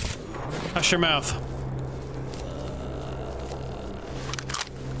 Hush your mouth.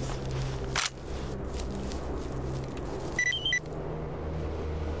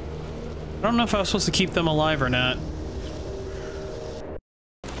 I don't know if I was supposed to keep them alive or not.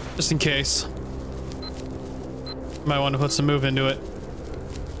 Just in case. Might want to put some move into it.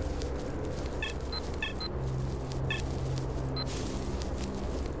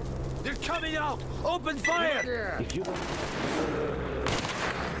 They're coming out! Open fire! If you don't...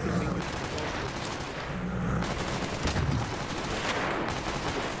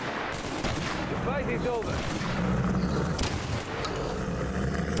 The fight is over.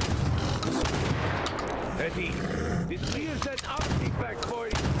 Eddie, this here's that artifact for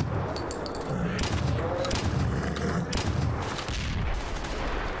you.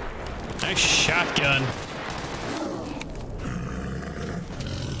 Nice shotgun.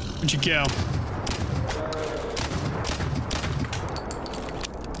 Where'd you go?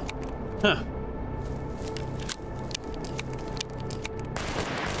 Huh.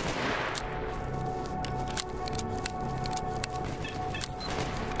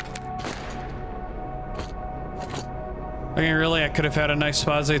 I mean, really, I could have had a nice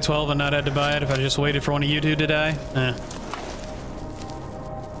Spaze 12 and not had to buy it if I just waited for one of you two to die. Eh.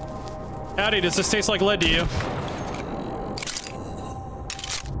 Howdy, does this taste like lead to you?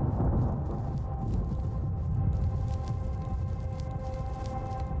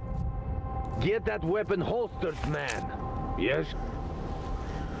 Get that weapon holstered, man. Yes?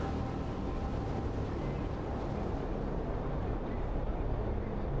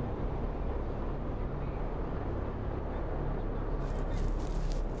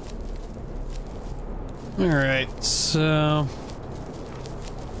 All right, so...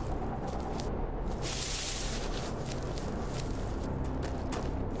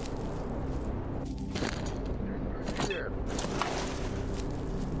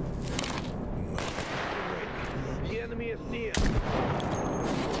 The enemy is near.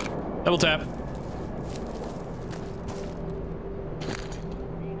 Double tap.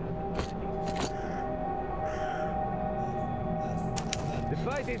 The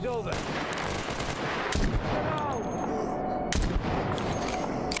fight is over.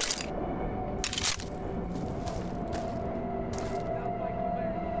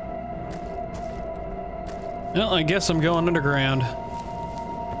 Well, I guess I'm going underground.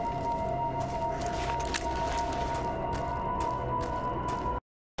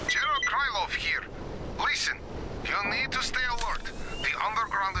 General Krylov here. Listen, you need to stay alert. The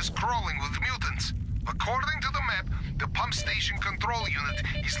underground is crawling with mutants. According to the map, the pump station control unit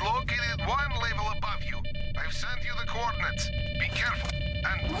is located one level above you. I've sent you the coordinates. Be careful,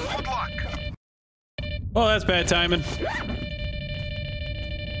 and good luck. Oh, that's bad timing.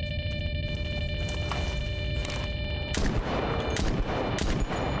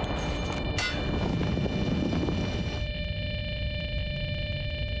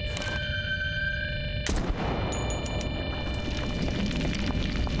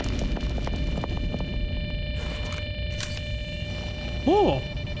 Whoa.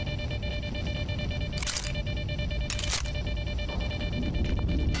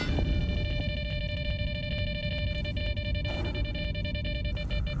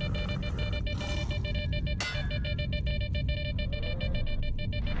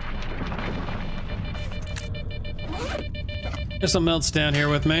 There's something else down here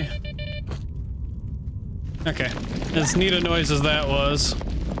with me. Okay. As neat a noise as that was.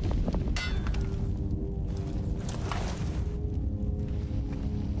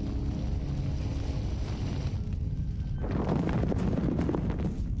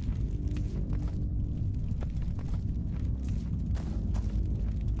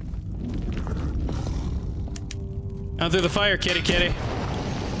 Out through the fire, kitty kitty.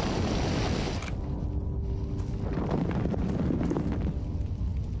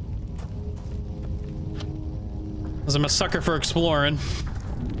 Cause I'm a sucker for exploring.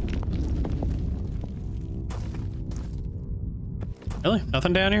 Really?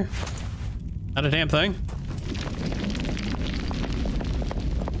 Nothing down here? Not a damn thing?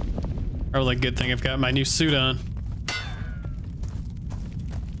 Probably a good thing I've got my new suit on.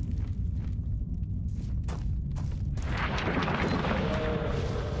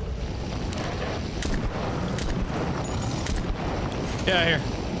 Get out of here.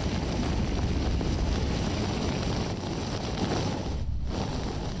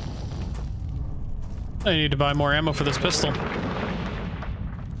 I need to buy more ammo for this pistol.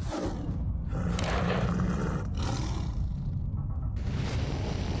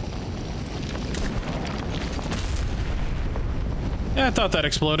 Yeah, I thought that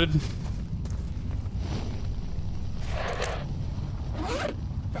exploded.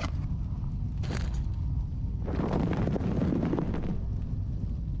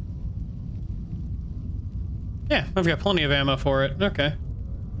 Yeah, I've got plenty of ammo for it. Okay.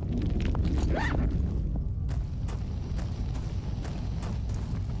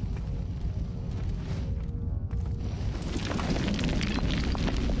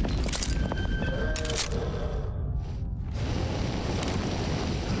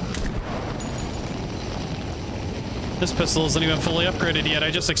 This pistol isn't even fully upgraded yet. I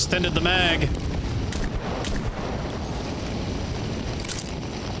just extended the mag.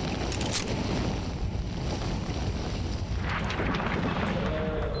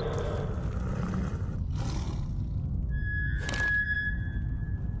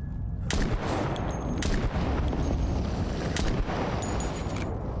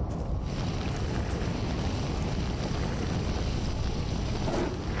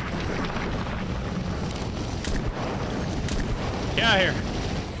 Get out of here.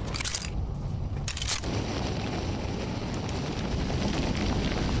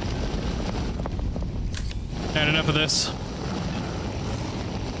 Had enough of this.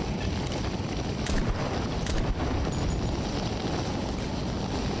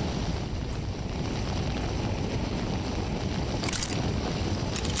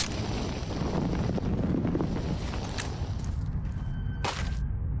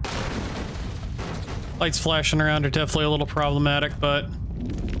 Lights flashing around are definitely a little problematic, but...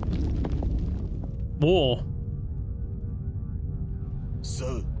 Whoa.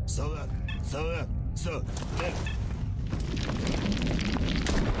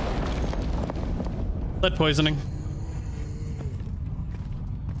 Lead poisoning.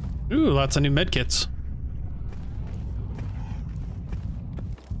 Ooh, lots of new medkits.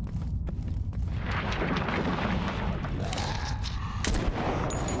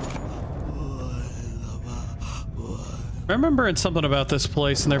 I remember something about this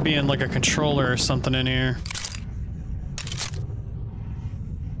place and there being like a controller or something in here.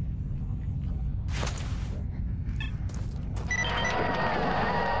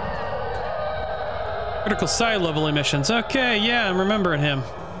 Critical side level emissions. Okay, yeah, I'm remembering him.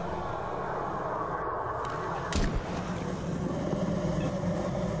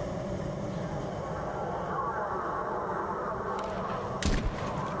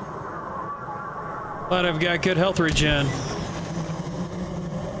 Glad I've got good health regen.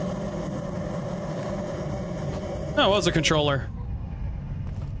 Oh, it was a controller.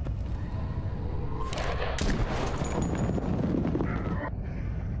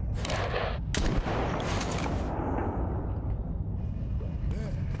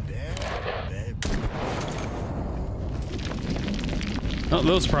 Oh,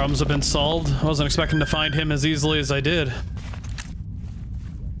 those problems have been solved. I wasn't expecting to find him as easily as I did.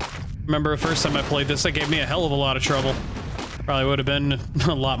 Remember the first time I played this, it gave me a hell of a lot of trouble. Probably would have been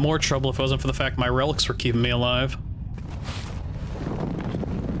a lot more trouble if it wasn't for the fact my relics were keeping me alive.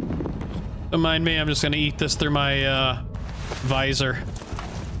 Don't mind me, I'm just gonna eat this through my visor.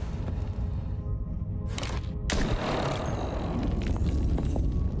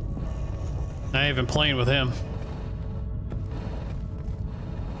 I ain't even playing with him.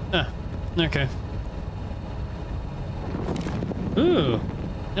 Ah, okay. Ooh.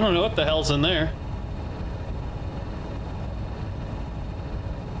 I don't know what the hell's in there.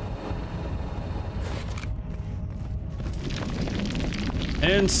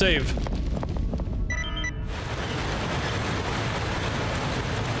 And save.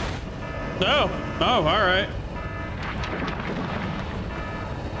 Oh, all right.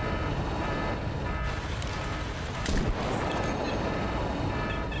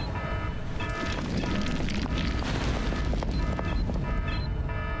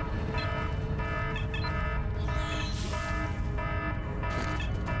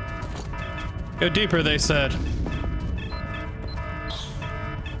 Go deeper, they said.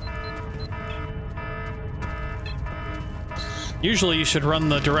 Usually you should run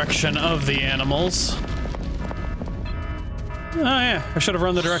the direction of the animals. Oh yeah, I should have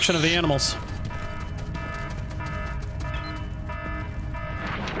run the direction of the animals.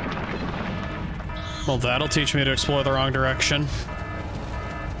 Well, that'll teach me to explore the wrong direction.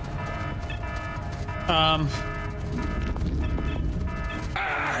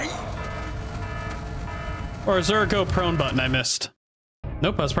 Or is there a go prone button I missed?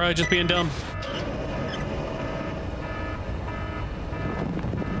 Nope, I was probably just being dumb.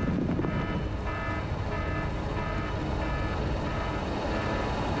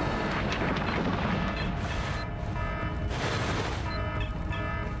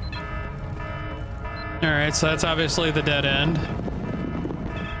 Alright, so that's obviously the dead end.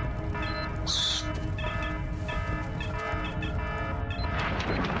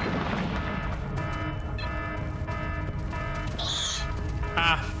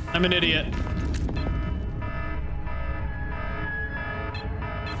 I'm an idiot.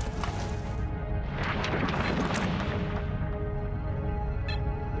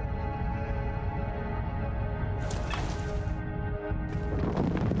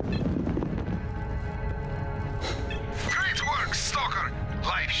 Great work, Stalker.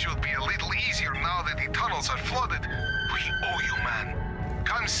 Life should be a little easier now that the tunnels are flooded. We owe you, man.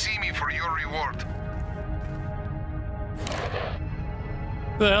 Come see me for your reward.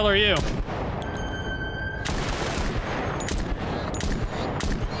 Who the hell are you?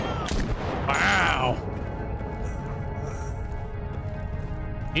 Wow.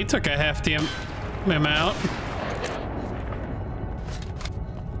 He took a hefty amount. Who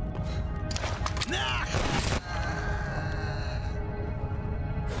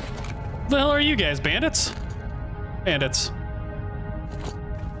the hell are you guys, bandits? Bandits.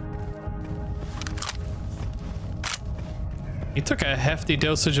 He took a hefty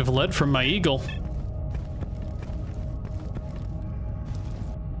dosage of lead from my eagle.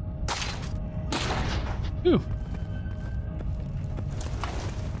 Ooh.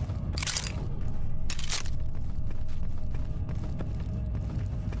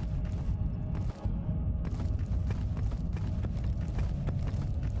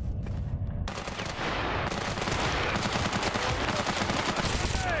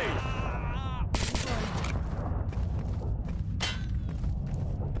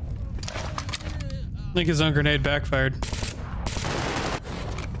 I think his own grenade backfired.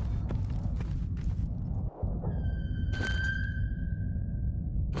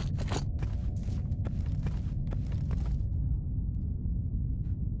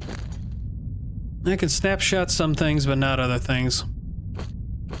 I can snapshot some things, but not other things.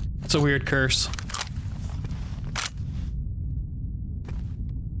 It's a weird curse.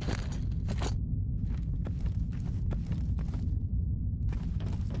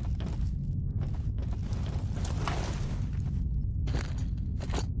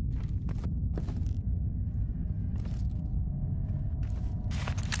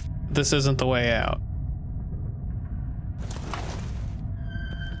 This isn't the way out.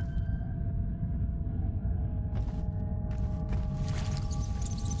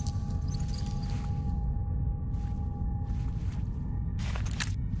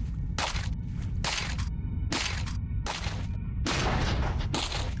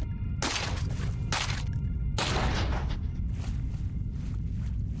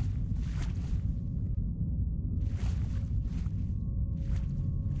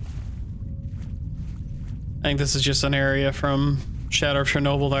 I think this is just an area from Shadow of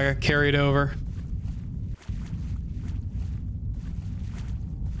Chernobyl that got carried over.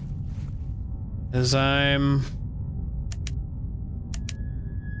 As I'm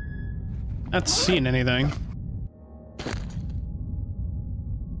not seeing anything.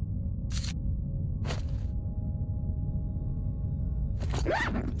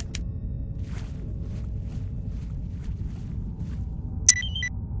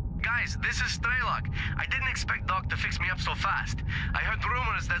 Guys, this is S.T.A.L.K.E.R. I didn't expect Doc to fix me up so fast. I heard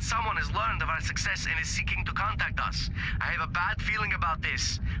rumors that someone has learned of our success and is seeking to contact us. I have a bad feeling about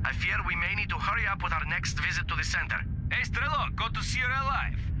this. I fear we may need to hurry up with our next visit to the center. Hey, S.T.A.L.K.E.R, good to see you're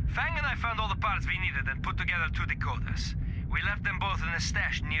alive. Fang and I found all the parts we needed and put together 2 decoders. We left them both in a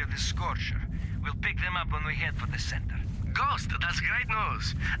stash near the Scorcher. We'll pick them up when we head for the center. Ghost, that's great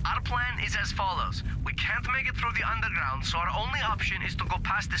news. Our plan is as follows. We can't make it through the underground, so our only option is to go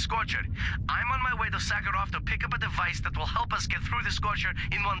past the Scorcher. I'm on my way to Sakharov to pick up a device that will help us get through the Scorcher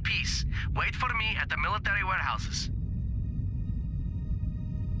in one piece. Wait for me at the military warehouses.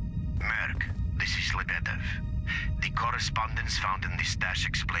 Merc, this is Lebedev. The correspondence found in the stash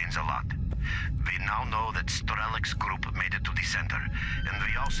explains a lot. We now know that S.T.A.L.K.E.'s group made it to the center, and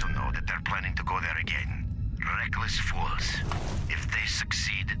we also know that they're planning to go there again. Reckless fools. If they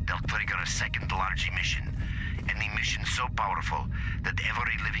succeed, they'll trigger a second large emission. An emission so powerful that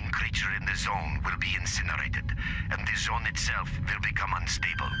every living creature in the zone will be incinerated, and the zone itself will become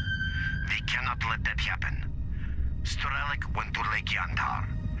unstable. We cannot let that happen. S.T.A.L.K.E. went to Lake Yantar.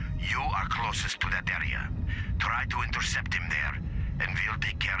 You are closest to that area. Try to intercept him there, and we'll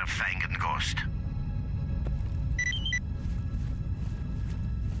take care of Fang and Ghost.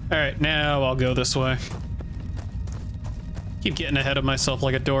 Alright, now I'll go this way. Keep getting ahead of myself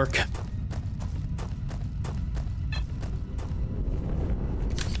like a dork. I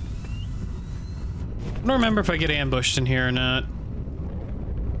don't remember if I get ambushed in here or not.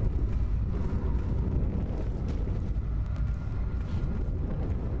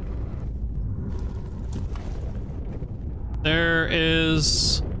 There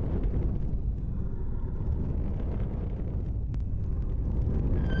is...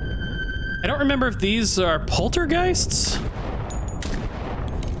 I don't remember if these are poltergeists?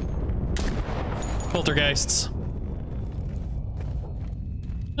 Poltergeists.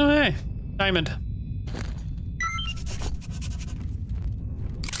 Oh, hey. Diamond.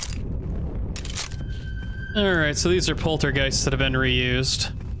 Alright, so these are poltergeists that have been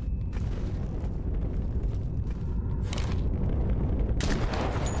reused.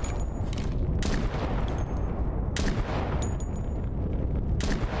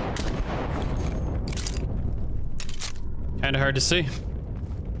 Kinda hard to see.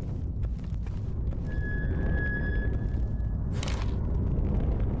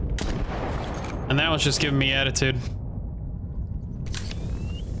 And that one's just giving me attitude.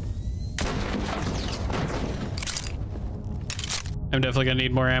 I'm definitely gonna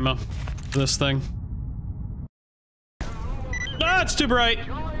need more ammo for this thing. Ah, it's too bright!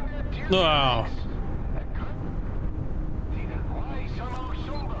 Oh.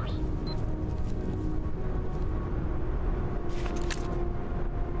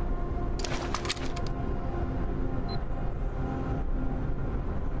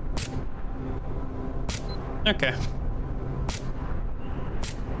 Okay.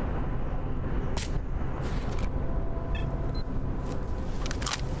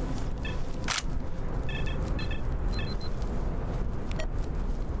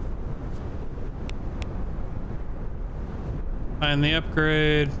 Find the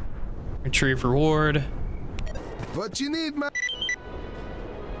upgrade. Retrieve reward. What you need, man?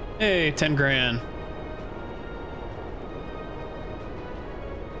 Hey, 10 grand.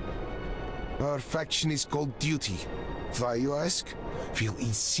 Our faction is called Duty. Why, you ask? Well,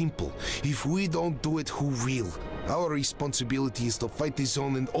 it's simple. If we don't do it, who will? Our responsibility is to fight the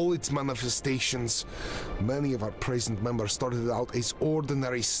zone and all its manifestations. Many of our present members started out as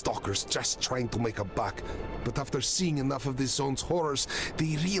ordinary stalkers just trying to make a buck. But after seeing enough of the zone's horrors,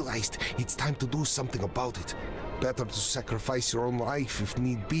 they realized it's time to do something about it. Better to sacrifice your own life if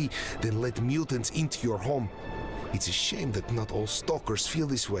need be than let mutants into your home. It's a shame that not all stalkers feel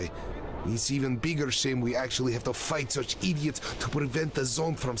this way. It's even bigger shame we actually have to fight such idiots to prevent the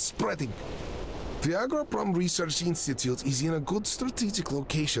zone from spreading. The Agroprom Research Institute is in a good strategic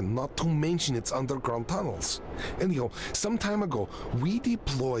location, not to mention its underground tunnels. Anyhow, some time ago, we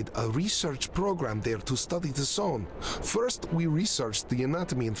deployed a research program there to study the zone. First, we researched the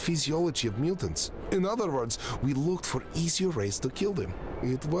anatomy and physiology of mutants. In other words, we looked for easier ways to kill them.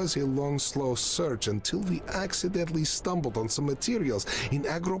 It was a long, slow search until we accidentally stumbled on some materials in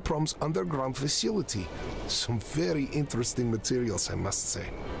Agroprom's underground facility. Some very interesting materials, I must say.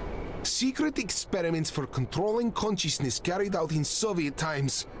 Secret experiments for controlling consciousness carried out in Soviet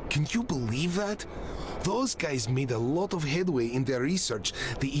times. Can you believe that? Those guys made a lot of headway in their research.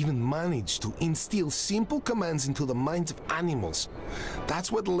 They even managed to instill simple commands into the minds of animals.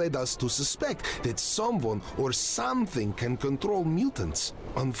 That's what led us to suspect that someone or something can control mutants.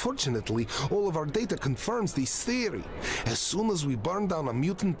 Unfortunately, all of our data confirms this theory. As soon as we burn down a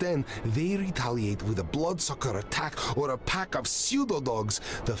mutant den, they retaliate with a bloodsucker attack or a pack of pseudo-dogs.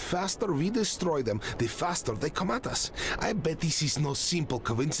 The faster we destroy them, the faster they come at us. I bet this is no simple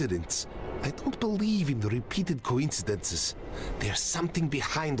coincidence. I don't believe in repeated coincidences. There's something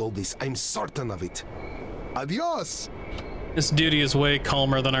behind all this, I'm certain of it. Adios! This duty is way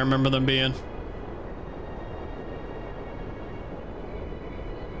calmer than I remember them being.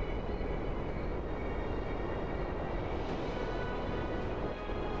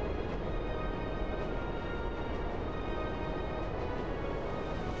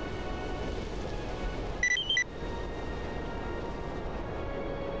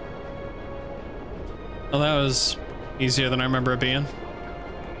 Well, that was easier than I remember it being.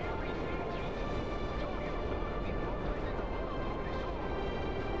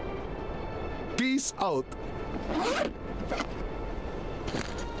 Peace out.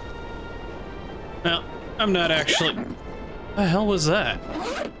 Well, I'm not actually... The hell was that?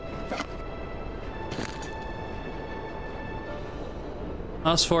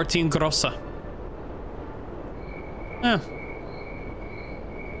 House 14 Grossa. Yeah.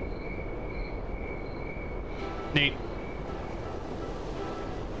 Neat.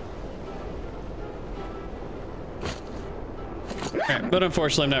 Alright, but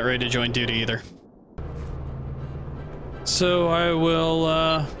unfortunately I'm not ready to join duty either. So I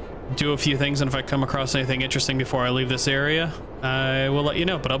will do a few things, and if I come across anything interesting before I leave this area, I will let you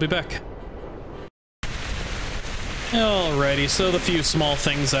know, but I'll be back. Alrighty, so the few small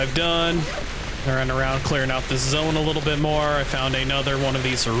things I've done. I ran around clearing out this zone a little bit more. I found another one of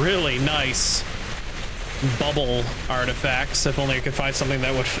these really nice bubble artifacts. If only I could find something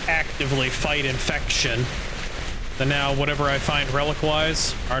that would actively fight infection. Then now whatever I find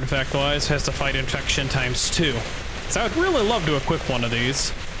relic-wise, artifact-wise, has to fight infection ×2. So I would really love to equip one of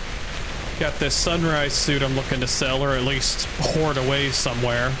these. Got this sunrise suit I'm looking to sell, or at least hoard away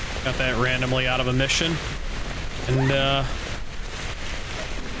somewhere. Got that randomly out of a mission. And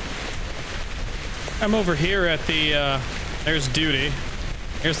I'm over here at the there's duty.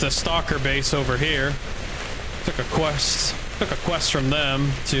 Here's the Stalker base over here. Took a quest from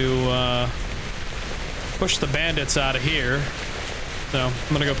them to push the bandits out of here. So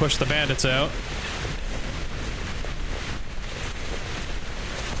I'm gonna go push the bandits out.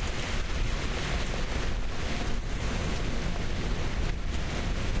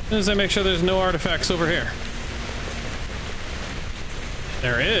 As soon as I make sure there's no artifacts over here.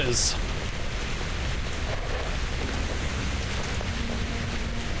 There is.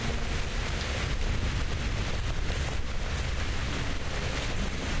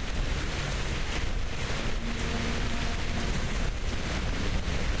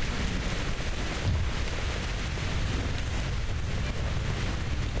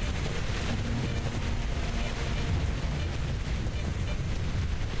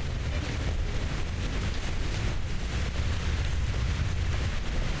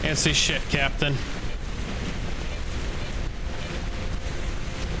 Can't see shit, Captain.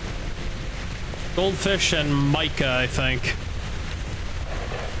 Goldfish and mica, I think.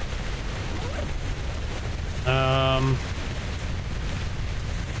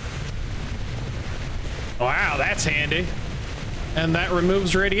 that's handy. And that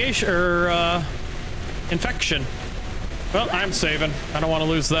removes radiation, or, infection. Well, I'm saving. I don't want to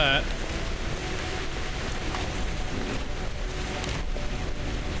lose that.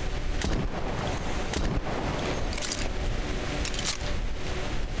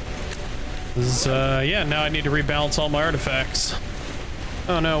 Yeah, now I need to rebalance all my artifacts.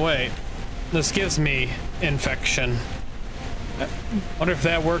 Oh, no, wait. This gives me infection. I wonder if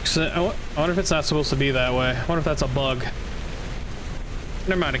that works. I wonder if it's not supposed to be that way. I wonder if that's a bug.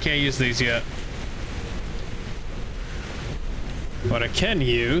 Never mind, I can't use these yet. What I can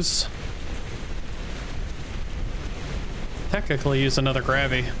use... technically use another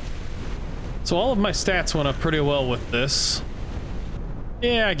gravity. So all of my stats went up pretty well with this.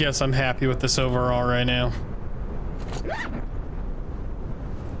 Yeah, I guess I'm happy with this overall right now.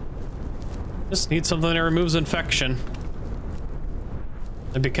 Just need something that removes infection.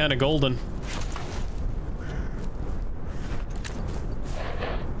 That'd be kind of golden.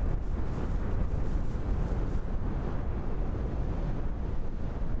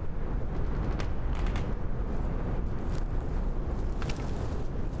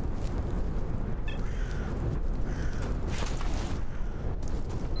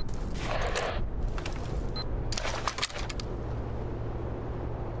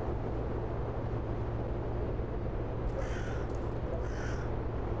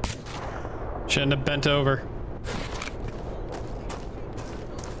 Shouldn't have bent over.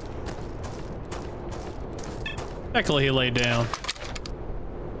 Luckily, he laid down.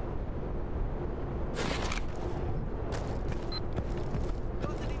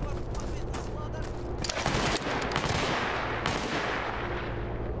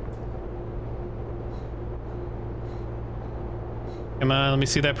 Come on, let me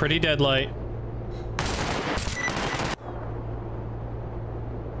see that pretty deadlight.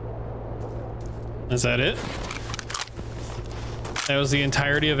 Is that it? That was the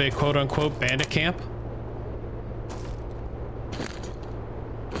entirety of a quote-unquote bandit camp?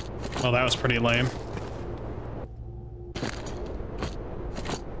 Well, that was pretty lame.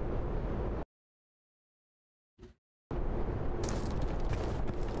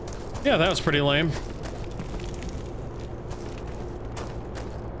 Yeah, that was pretty lame.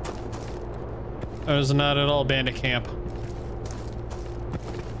 That was not at all bandit camp.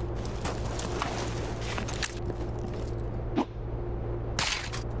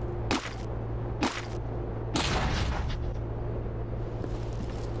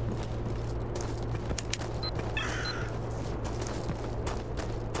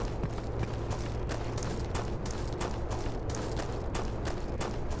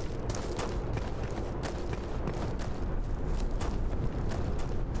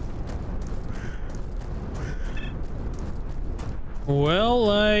 Well,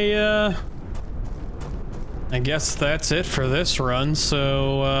 I guess that's it for this run,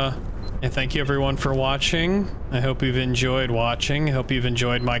 so, I thank you everyone for watching. I hope you've enjoyed watching. I hope you've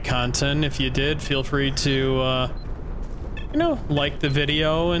enjoyed my content. If you did, feel free to, you know, like the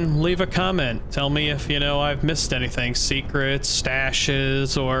video and leave a comment. Tell me if, you know, I've missed anything, secrets,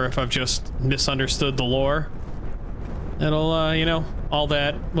 stashes, or if I've just misunderstood the lore. It'll, you know, all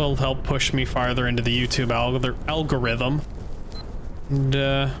that will help push me farther into the YouTube algorithm. And,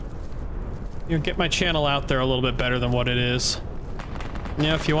 you know, get my channel out there a little bit better than what it is.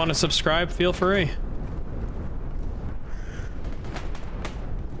 Yeah, if you want to subscribe, feel free.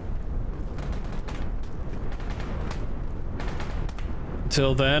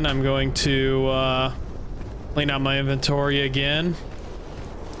 Until then, I'm going to, clean out my inventory again.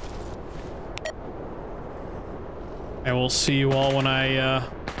 I will see you all when I,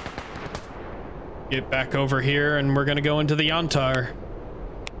 get back over here, and we're gonna go into the Yantar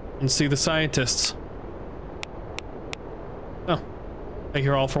and see the scientists. Oh, thank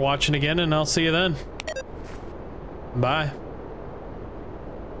you all for watching again, and I'll see you then. Bye.